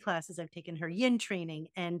anatomy classes, I've taken her yin training,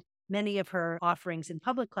 and many of her offerings in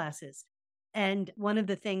public classes. And one of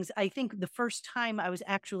the things, I think the first time I was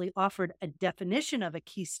actually offered a definition of a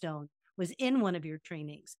keystone was in one of your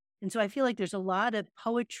trainings. And so I feel like there's a lot of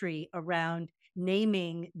poetry around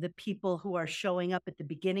naming the people who are showing up at the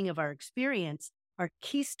beginning of our experience, are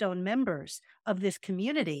keystone members of this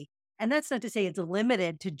community. And that's not to say it's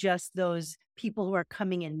limited to just those people who are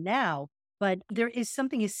coming in now, but there is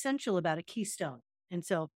something essential about a keystone. And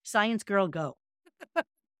so, science girl, go.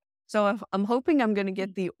 So I'm hoping I'm going to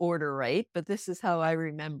get the order right, but this is how I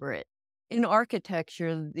remember it. In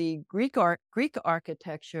architecture, the Greek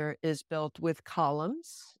architecture is built with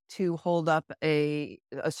columns to hold up a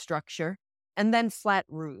structure, and then flat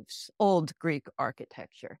roofs, old Greek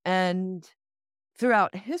architecture. And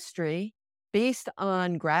throughout history, based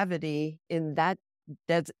on gravity in that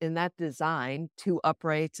design, 2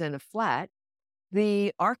 uprights and a flat,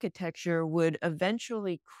 the architecture would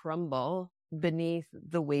eventually crumble beneath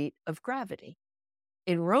the weight of gravity.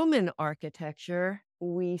 In Roman architecture,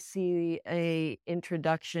 we see an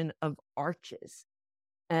introduction of arches.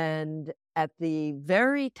 And at the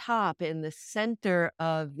very top, in the center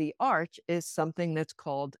of the arch, is something that's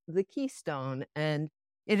called the keystone. And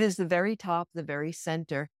it is the very top, the very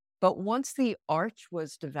center. But once the arch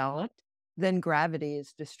was developed, then gravity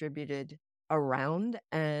is distributed around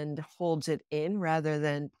and holds it in rather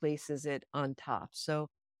than places it on top. So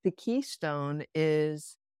the keystone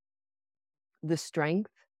is the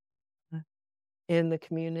strength in the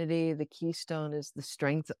community. The keystone is the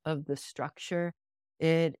strength of the structure.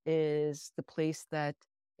 It is the place that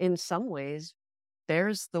in some ways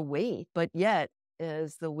bears the weight, but yet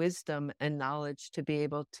is the wisdom and knowledge to be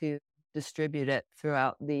able to distribute it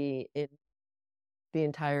throughout the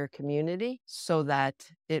entire community so that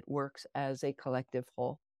it works as a collective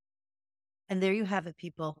whole. And there you have it,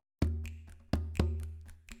 people.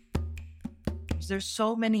 There's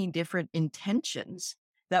so many different intentions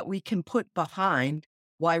that we can put behind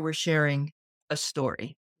why we're sharing a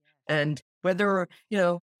story. And whether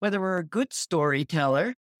we're a good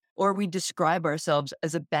storyteller or we describe ourselves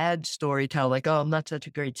as a bad storyteller, like, oh, I'm not such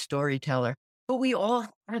a great storyteller. But we all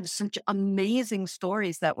have such amazing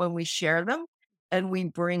stories that when we share them and we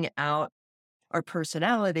bring out our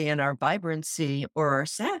personality and our vibrancy or our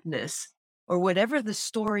sadness or whatever the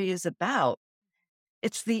story is about,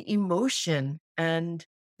 it's the emotion and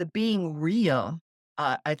the being real.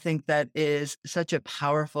 I think that is such a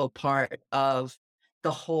powerful part of the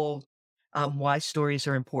whole why stories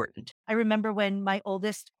are important. I remember when my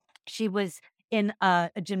oldest, she was in a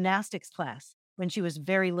gymnastics class when she was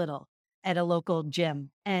very little at a local gym.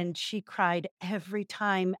 And she cried every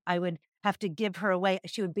time I would have to give her away.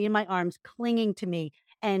 She would be in my arms clinging to me.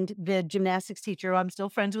 And the gymnastics teacher, who I'm still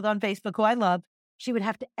friends with on Facebook, who I love, she would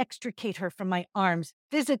have to extricate her from my arms,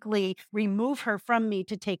 physically remove her from me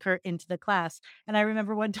to take her into the class. And I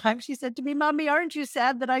remember one time she said to me, "Mommy, aren't you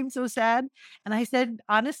sad that I'm so sad?" And I said,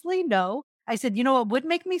 honestly, no. I said, you know what would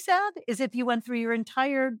make me sad is if you went through your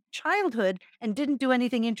entire childhood and didn't do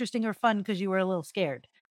anything interesting or fun because you were a little scared.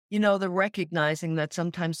 The recognizing that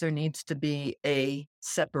sometimes there needs to be a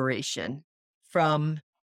separation from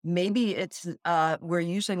maybe it's, we're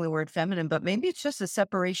using the word feminine, but maybe it's just a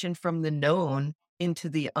separation from the known into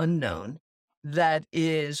the unknown. That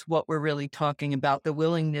is what we're really talking about, the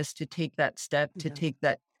willingness to take that step, to take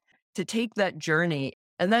that journey.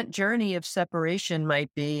 And that journey of separation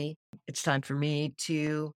might be, it's time for me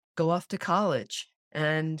to go off to college.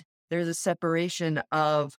 And there's a separation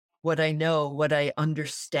of what I know, what I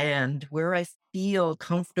understand, where I feel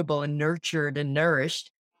comfortable and nurtured and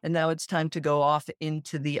nourished. And now it's time to go off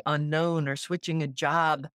into the unknown or switching a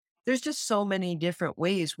job. There's just so many different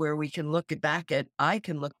ways where I can look back at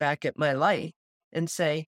my life and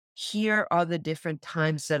say, here are the different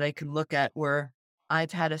times that I can look at where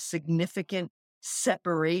I've had a significant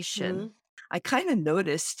separation. I kind of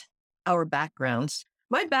noticed our backgrounds.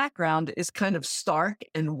 My background is kind of stark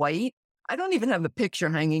and white. I don't even have a picture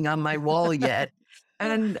hanging on my wall yet.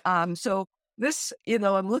 And so this,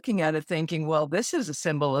 I'm looking at it thinking, well, this is a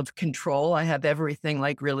symbol of control. I have everything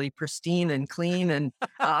like really pristine and clean and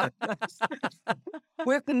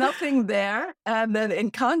with nothing there. And then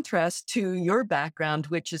in contrast to your background,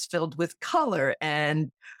 which is filled with color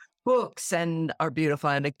and books and our beautiful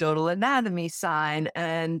anecdotal anatomy sign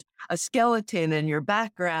and a skeleton in your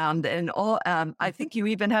background and all. I think you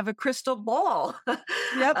even have a crystal ball.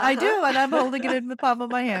 Yep, I do. And I'm holding it in the palm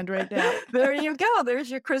of my hand right now. There you go.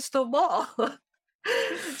 There's your crystal ball.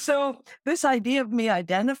 So this idea of me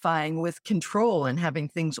identifying with control and having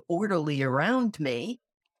things orderly around me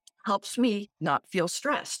helps me not feel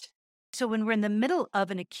stressed. So when we're in the middle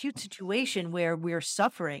of an acute situation where we're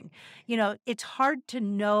suffering, it's hard to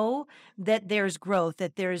know that there's growth,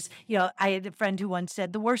 that there's, I had a friend who once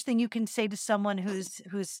said, the worst thing you can say to someone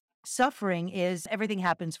who's suffering is everything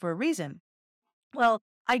happens for a reason. Well,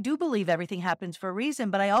 I do believe everything happens for a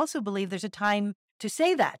reason, but I also believe there's a time to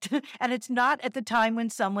say that. And it's not at the time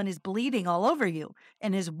when someone is bleeding all over you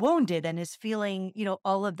and is wounded and is feeling,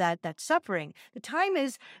 all of that suffering. The time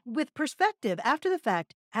is with perspective after the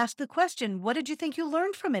fact. Ask the question, what did you think you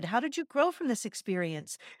learned from it? How did you grow from this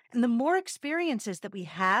experience? And the more experiences that we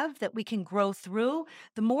have that we can grow through,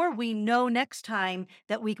 the more we know next time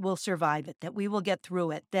that we will survive it, that we will get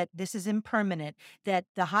through it, that this is impermanent, that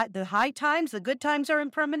the high times, the good times are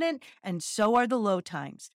impermanent, and so are the low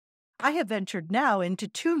times. I have ventured now into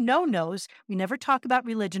 2 no-nos. We never talk about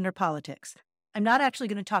religion or politics. I'm not actually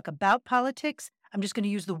going to talk about politics. I'm just going to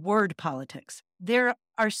use the word politics. There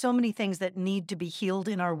are so many things that need to be healed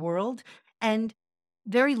in our world, and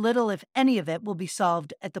very little, if any of it, will be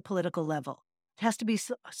solved at the political level. It has to be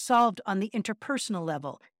solved on the interpersonal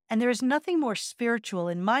level. And there is nothing more spiritual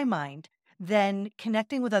in my mind than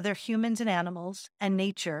connecting with other humans and animals and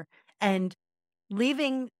nature and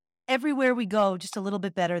leaving everywhere we go just a little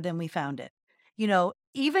bit better than we found it.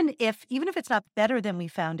 Even if it's not better than we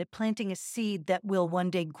found it, planting a seed that will one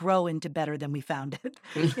day grow into better than we found it.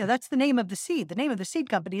 That's the name of the seed. The name of the seed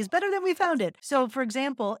company is Better Than We Found It. So, for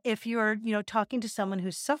example, if you're, talking to someone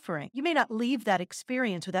who's suffering, you may not leave that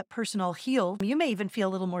experience with that person all healed. You may even feel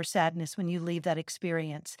a little more sadness when you leave that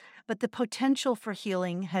experience. But the potential for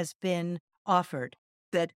healing has been offered.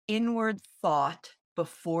 That inward thought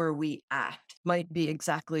before we act might be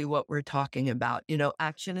exactly what we're talking about.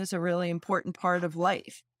 Action is a really important part of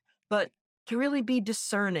life, but to really be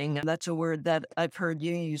discerning, and that's a word that I've heard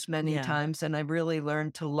you use many times, and I've really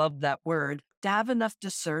learned to love that word, to have enough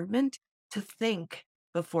discernment to think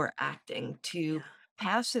before acting, to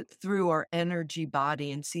pass it through our energy body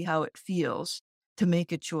and see how it feels to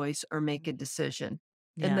make a choice or make a decision.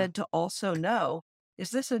 And then to also know, is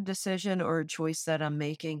this a decision or a choice that I'm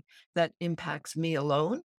making that impacts me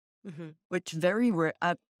alone? Which very rare,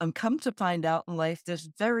 I'm come to find out in life, there's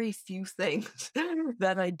very few things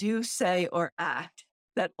that I do say or act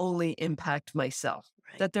that only impact myself.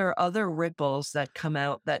 Right. That there are other ripples that come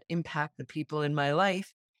out that impact the people in my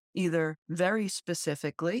life, either very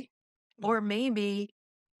specifically or maybe,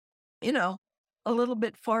 a little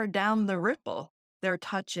bit far down the ripple. They're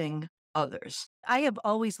touching others. I have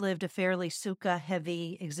always lived a fairly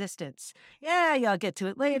sukha-heavy existence. I'll get to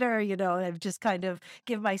it later. I've just kind of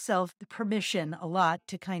give myself the permission a lot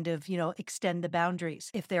to kind of, extend the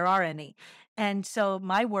boundaries if there are any. And so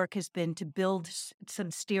my work has been to build some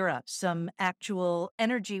sthira, some actual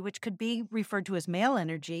energy, which could be referred to as male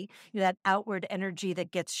energy, that outward energy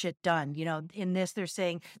that gets shit done. In this, they're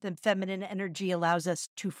saying the feminine energy allows us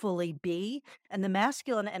to fully be, and the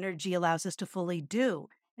masculine energy allows us to fully do.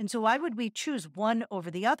 And so why would we choose one over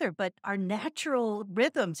the other? But our natural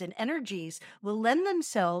rhythms and energies will lend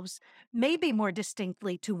themselves maybe more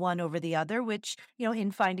distinctly to one over the other, which, in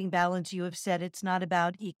Finding Balance, you have said it's not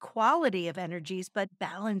about equality of energies, but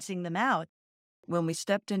balancing them out. When we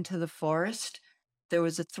stepped into the forest, there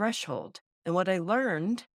was a threshold. And what I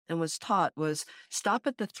learned and was taught was stop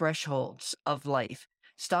at the thresholds of life.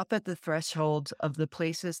 Stop at the thresholds of the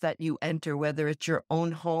places that you enter, whether it's your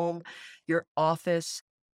own home, your office,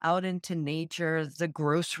 out into nature, the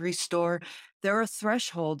grocery store. There are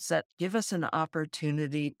thresholds that give us an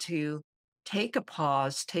opportunity to take a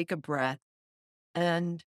pause, take a breath,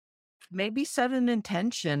 and maybe set an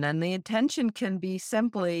intention. And the intention can be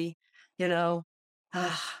simply, I'm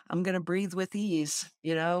going to breathe with ease,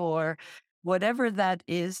 or whatever that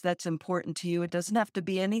is that's important to you. It doesn't have to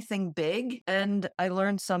be anything big. And I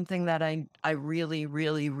learned something that I really,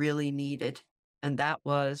 really, really needed. And that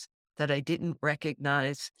was that I didn't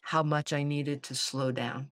recognize how much I needed to slow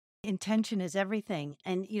down. Intention is everything.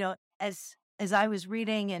 And, as I was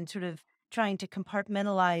reading and sort of trying to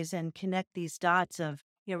compartmentalize and connect these dots of,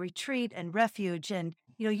 retreat and refuge. And,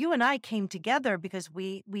 you and I came together because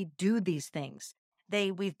we do these things.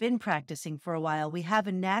 We've been practicing for a while. We have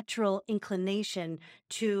a natural inclination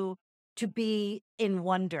to be in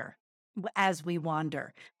wonder as we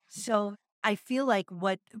wander. So I feel like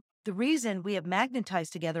the reason we have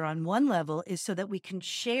magnetized together on one level is so that we can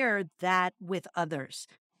share that with others,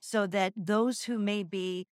 so that those who may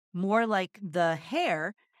be more like the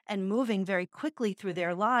hare and moving very quickly through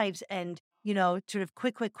their lives and, sort of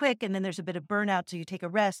quick, and then there's a bit of burnout, so you take a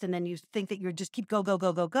rest, and then you think that you're just keep go,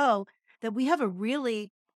 that we have a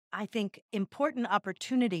really, I think, important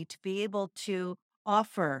opportunity to be able to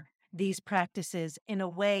offer these practices in a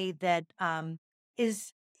way that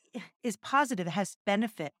is positive, has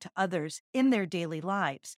benefit to others in their daily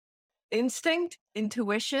lives. Instinct,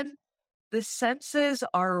 intuition, the senses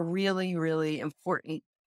are a really, really important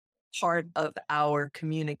part of our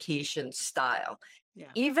communication style. Yeah.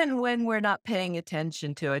 Even when we're not paying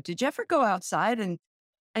attention to it. Did you ever go outside and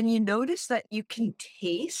you notice that you can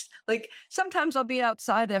taste? Like sometimes I'll be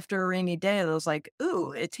outside after a rainy day and I was like,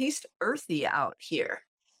 ooh, it tastes earthy out here.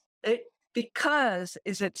 Because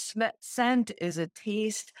is it scent, is it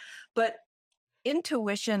taste? But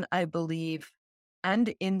intuition, I believe,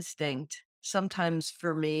 and instinct, sometimes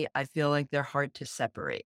for me, I feel like they're hard to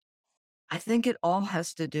separate. I think it all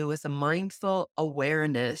has to do with a mindful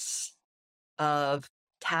awareness of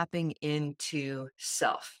tapping into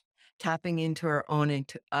self, tapping into our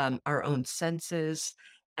own senses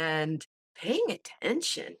and paying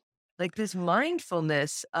attention. Like this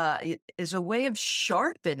mindfulness is a way of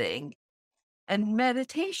sharpening, and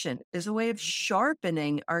meditation is a way of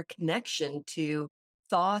sharpening our connection to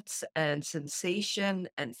thoughts and sensation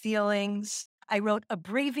and feelings. I wrote,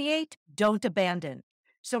 abbreviate, don't abandon.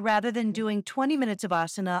 So rather than doing 20 minutes of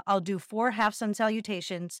asana, I'll do 4 half sun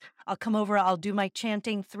salutations. I'll come over, I'll do my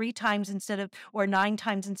chanting 3 times or 9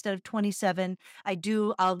 times instead of 27.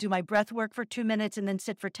 I'll do my breath work for 2 minutes and then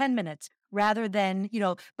sit for 10 minutes rather than,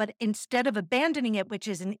 but instead of abandoning it, which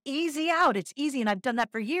is an easy out, it's easy. And I've done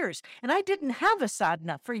that for years. And I didn't have a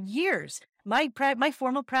sadhana for years. My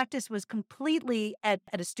formal practice was completely at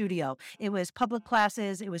a studio. It was public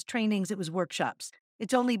classes, it was trainings, it was workshops.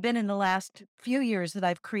 It's only been in the last few years that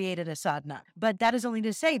I've created a sadhana. But that is only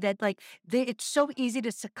to say that it's so easy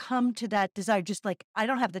to succumb to that desire. Just like, I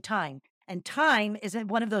don't have the time. And time isn't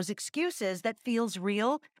one of those excuses that feels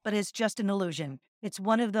real, but is just an illusion. It's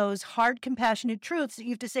one of those hard, compassionate truths that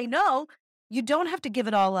you have to say, no, you don't have to give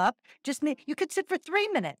it all up. You could sit for 3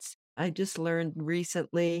 minutes. I just learned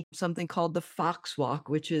recently something called the fox walk,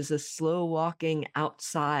 which is a slow walking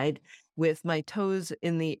outside with my toes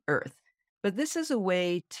in the earth. But this is a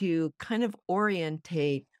way to kind of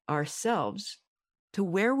orientate ourselves to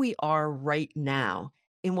where we are right now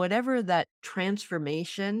in whatever that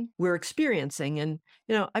transformation we're experiencing. And,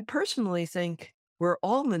 I personally think we're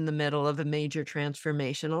all in the middle of a major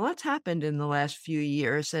transformation. A lot's happened in the last few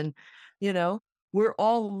years. And, we're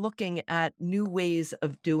all looking at new ways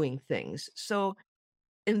of doing things. So,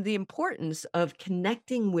 in the importance of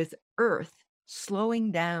connecting with Earth,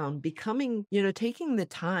 slowing down, becoming, taking the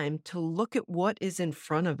time to look at what is in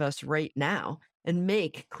front of us right now and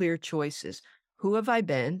make clear choices. Who have I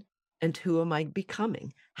been and who am I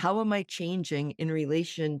becoming? How am I changing in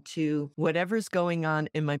relation to whatever's going on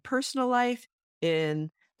in my personal life,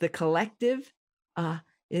 in the collective,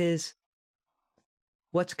 is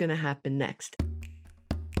what's going to happen next.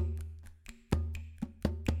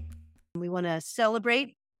 We want to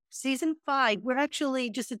celebrate Season 5, we're actually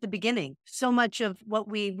just at the beginning. So much of what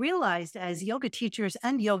we realized as yoga teachers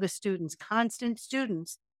and yoga students, constant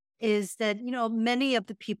students, is that, many of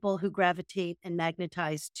the people who gravitate and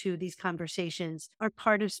magnetize to these conversations are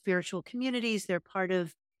part of spiritual communities. They're part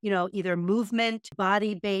of, either movement,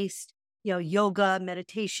 body-based, yoga,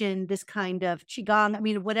 meditation, this kind of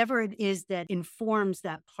qigong. Whatever it is that informs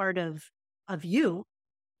that part of you,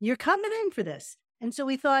 you're coming in for this. And so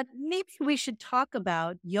we thought maybe we should talk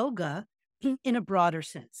about yoga in a broader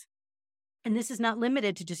sense. And this is not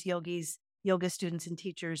limited to just yogis, yoga students and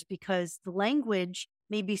teachers, because the language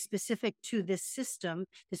may be specific to this system,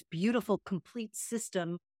 this beautiful, complete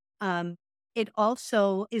system. It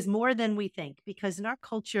also is more than we think, because in our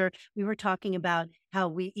culture, we were talking about how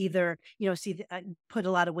we either, put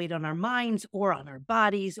a lot of weight on our minds or on our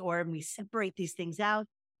bodies, or we separate these things out.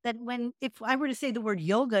 That if I were to say the word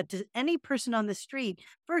yoga to any person on the street,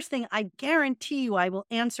 first thing I guarantee you I will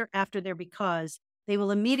answer after their because they will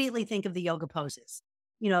immediately think of the yoga poses,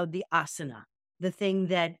 the asana, the thing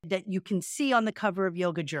that you can see on the cover of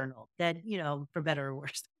Yoga Journal, that, for better or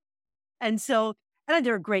worse. And so, and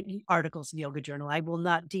there are great articles in Yoga Journal. I will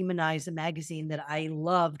not demonize a magazine that I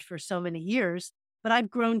loved for so many years, but I've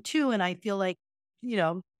grown too. And I feel like,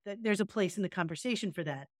 that there's a place in the conversation for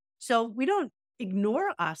that. So we don't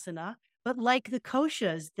ignore asana, but like the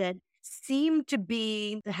koshas that seem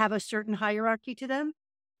to have a certain hierarchy to them,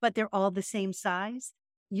 but they're all the same size.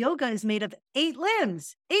 Yoga is made of 8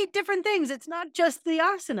 limbs, 8 different things. It's not just the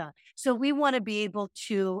asana. So we want to be able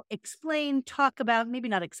to explain, talk about, maybe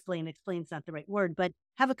not explain's not the right word, but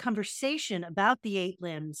have a conversation about the 8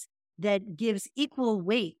 limbs that gives equal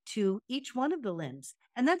weight to each one of the limbs.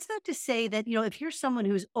 And that's not to say that, if you're someone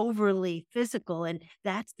who's overly physical and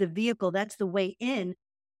that's the vehicle, that's the way in,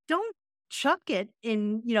 don't chuck it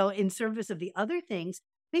in service of the other things.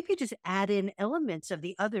 Maybe just add in elements of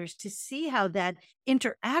the others to see how that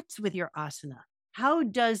interacts with your asana. How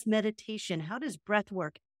does meditation, how does breath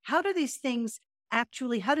work? How do these things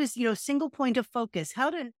actually, how does, single point of focus, how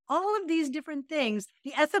do all of these different things,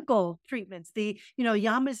 the ethical treatments, the,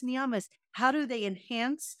 yamas, niyamas, how do they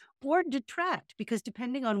enhance or detract? Because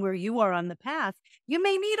depending on where you are on the path, you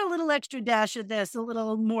may need a little extra dash of this, a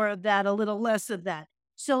little more of that, a little less of that.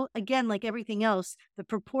 So again, like everything else, the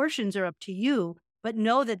proportions are up to you, but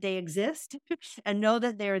know that they exist and know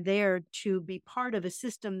that they're there to be part of a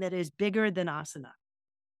system that is bigger than asana.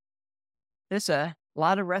 There's a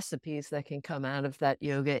lot of recipes that can come out of that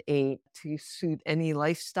Yoga 8 to suit any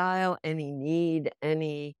lifestyle, any need,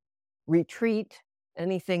 any retreat,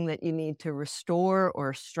 anything that you need to restore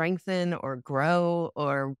or strengthen or grow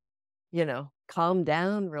or, calm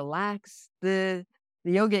down, relax. The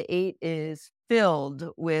Yoga 8 is filled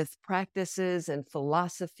with practices and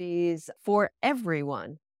philosophies for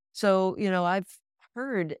everyone. So, I've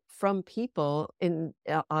heard from people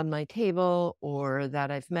on my table or that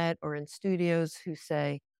I've met or in studios who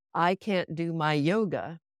say, I can't do my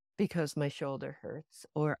yoga because my shoulder hurts,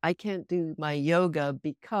 or I can't do my yoga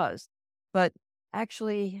because, but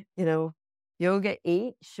actually, Yoga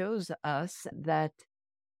 8 shows us that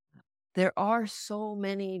there are so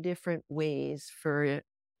many different ways for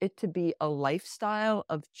it to be a lifestyle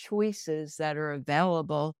of choices that are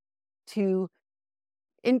available to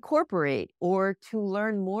incorporate or to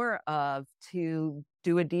learn more of, to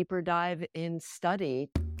do a deeper dive in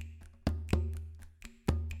study.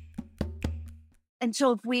 And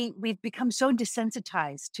so if we've become so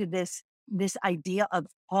desensitized to this idea of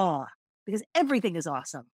awe, because everything is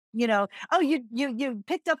awesome. Oh, you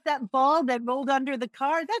picked up that ball that rolled under the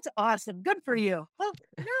car. That's awesome. Good for you. Well,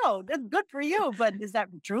 no, that's good for you, but is that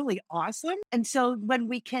truly awesome? And so when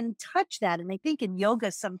we can touch that, and I think in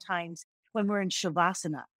yoga sometimes when we're in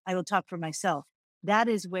Shavasana, I will talk for myself, that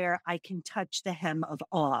is where I can touch the hem of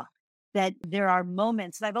awe. That there are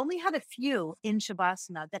moments, and I've only had a few in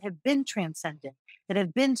Shavasana that have been transcendent, that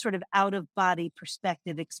have been sort of out of body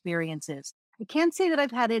perspective experiences. I can't say that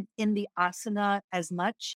I've had it in the asana as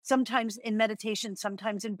much, sometimes in meditation,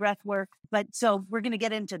 sometimes in breath work. But so we're going to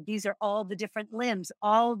get into, these are all the different limbs.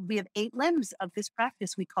 We have 8 limbs of this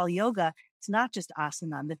practice we call yoga. It's not just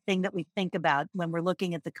asana, the thing that we think about when we're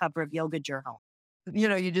looking at the cover of Yoga Journal.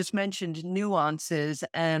 You just mentioned nuances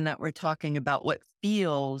and that we're talking about what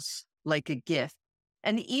feels like a gift.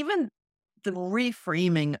 And even the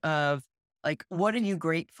reframing of like, what are you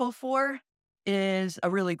grateful for is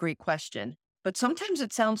a really great question. But sometimes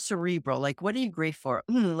it sounds cerebral, like, what are you grateful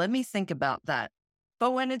for? Let me think about that.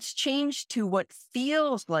 But when it's changed to what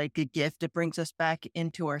feels like a gift, it brings us back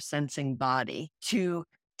into our sensing body to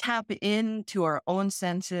tap into our own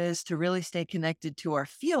senses, to really stay connected to our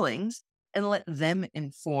feelings and let them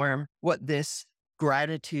inform what this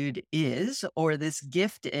gratitude is or this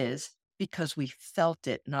gift is, because we felt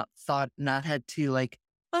it, not had to like,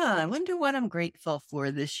 I wonder what I'm grateful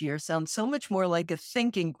for this year. Sounds so much more like a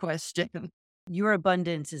thinking question. Your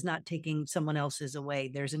abundance is not taking someone else's away.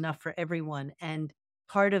 There's enough for everyone. And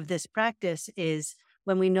part of this practice is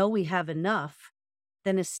when we know we have enough,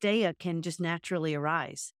 then asteya can just naturally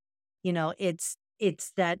arise. It's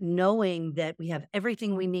that knowing that we have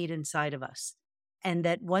everything we need inside of us. And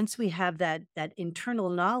that once we have that internal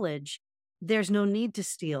knowledge, there's no need to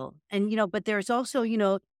steal. And, but there's also,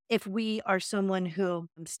 if we are someone who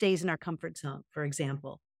stays in our comfort zone, for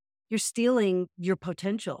example, you're stealing your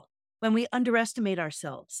potential. When we underestimate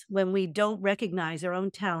ourselves, when we don't recognize our own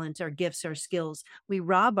talents, our gifts, our skills, we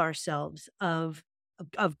rob ourselves of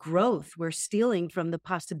growth. We're stealing from the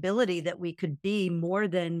possibility that we could be more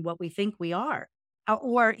than what we think we are,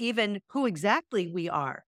 or even who exactly we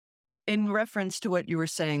are. In reference to what you were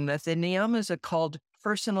saying, that the niyamas are called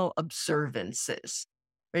personal observances,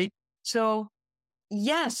 right? So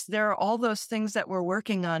yes, there are all those things that we're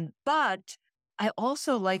working on, but I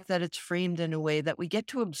also like that it's framed in a way that we get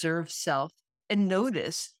to observe self and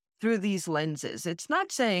notice through these lenses. It's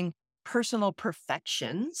not saying personal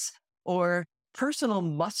perfections or personal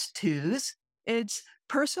must-tos. It's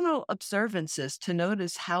personal observances to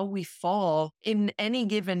notice how we fall in any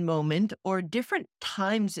given moment or different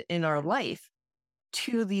times in our life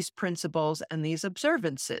to these principles and these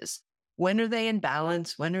observances. When are they in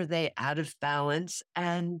balance? When are they out of balance?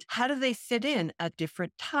 And how do they fit in at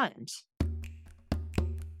different times?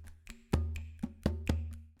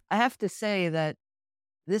 I have to say that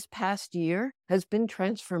this past year has been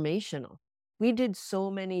transformational. We did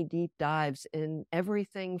so many deep dives in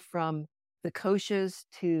everything from the koshas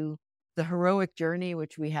to the heroic journey,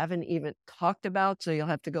 which we haven't even talked about. So you'll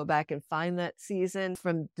have to go back and find that season,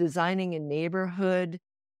 from designing a neighborhood,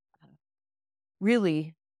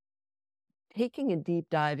 really taking a deep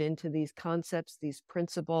dive into these concepts, these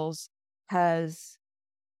principles has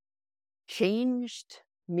changed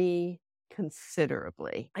me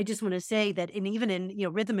considerably. I just want to say that, and even in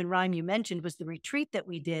Rhythm and Rhyme, you mentioned, was the retreat that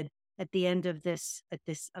we did at the end of this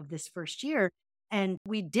first year. And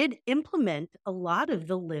we did implement a lot of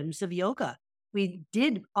the limbs of yoga. We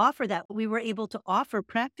did offer that. We were able to offer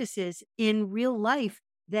practices in real life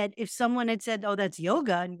that if someone had said, oh, that's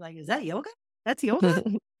yoga, and you're like, is that yoga? That's yoga?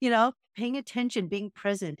 Paying attention, being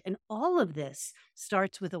present. And all of this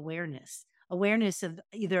starts with awareness of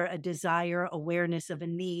either a desire, awareness of a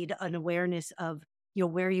need, an awareness of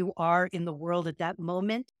where you are in the world at that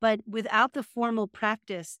moment. But without the formal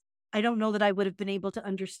practice, I don't know that I would have been able to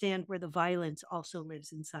understand where the violence also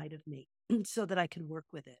lives inside of me so that I can work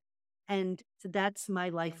with it. And so that's my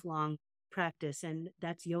lifelong practice. And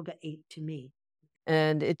that's Yoga 8 to me.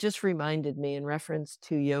 And it just reminded me, in reference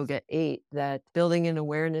to Yoga 8, that building an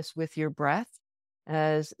awareness with your breath,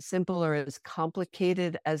 as simple or as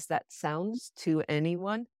complicated as that sounds to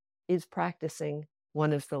anyone, is practicing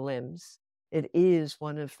one of the limbs. It is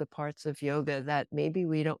one of the parts of yoga that maybe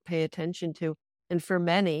we don't pay attention to. And for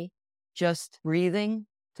many, just breathing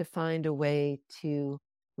to find a way to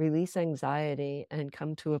release anxiety and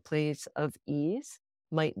come to a place of ease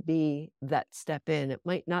might be that step in. It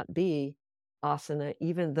might not be asana,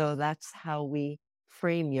 even though that's how we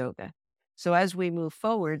frame yoga. So as we move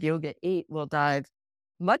forward, Yoga 8 will dive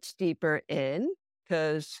much deeper in,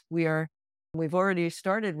 because we've already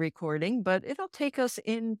started recording, but it'll take us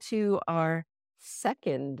into our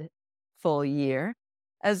second full year,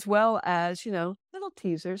 as well as, little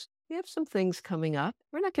teasers. We have some things coming up.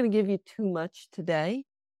 We're not going to give you too much today,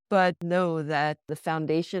 but know that the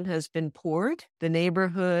foundation has been poured. The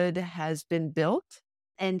neighborhood has been built.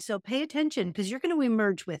 And so pay attention, because you're going to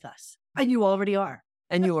emerge with us. And you already are.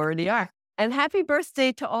 And you already are. And happy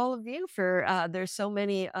birthday to all of you. There's so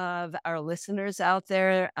many of our listeners out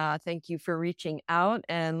there. Thank you for reaching out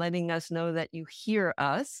and letting us know that you hear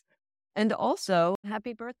us. And also,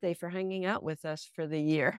 happy birthday for hanging out with us for the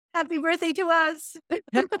year. Happy birthday to us.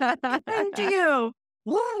 And to you.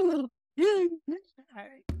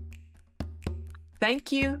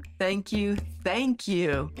 Thank you, thank you, thank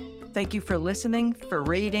you. Thank you for listening, for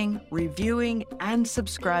rating, reviewing, and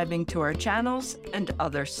subscribing to our channels and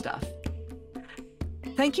other stuff.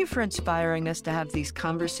 Thank you for inspiring us to have these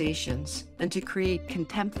conversations and to create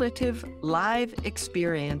contemplative, live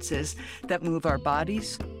experiences that move our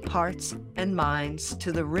bodies, hearts, and minds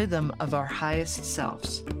to the rhythm of our highest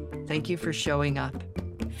selves. Thank you for showing up.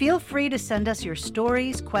 Feel free to send us your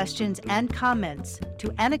stories, questions, and comments to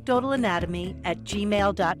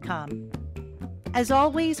anecdotalanatomy@gmail.com. As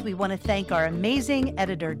always, we want to thank our amazing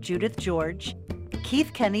editor, Judith George,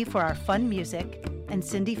 Keith Kenny for our fun music, and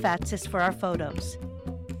Cindy Fatsis for our photos.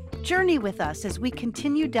 Journey with us as we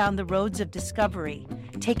continue down the roads of discovery,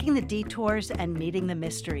 taking the detours and meeting the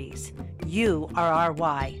mysteries. You are our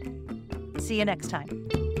why. See you next time.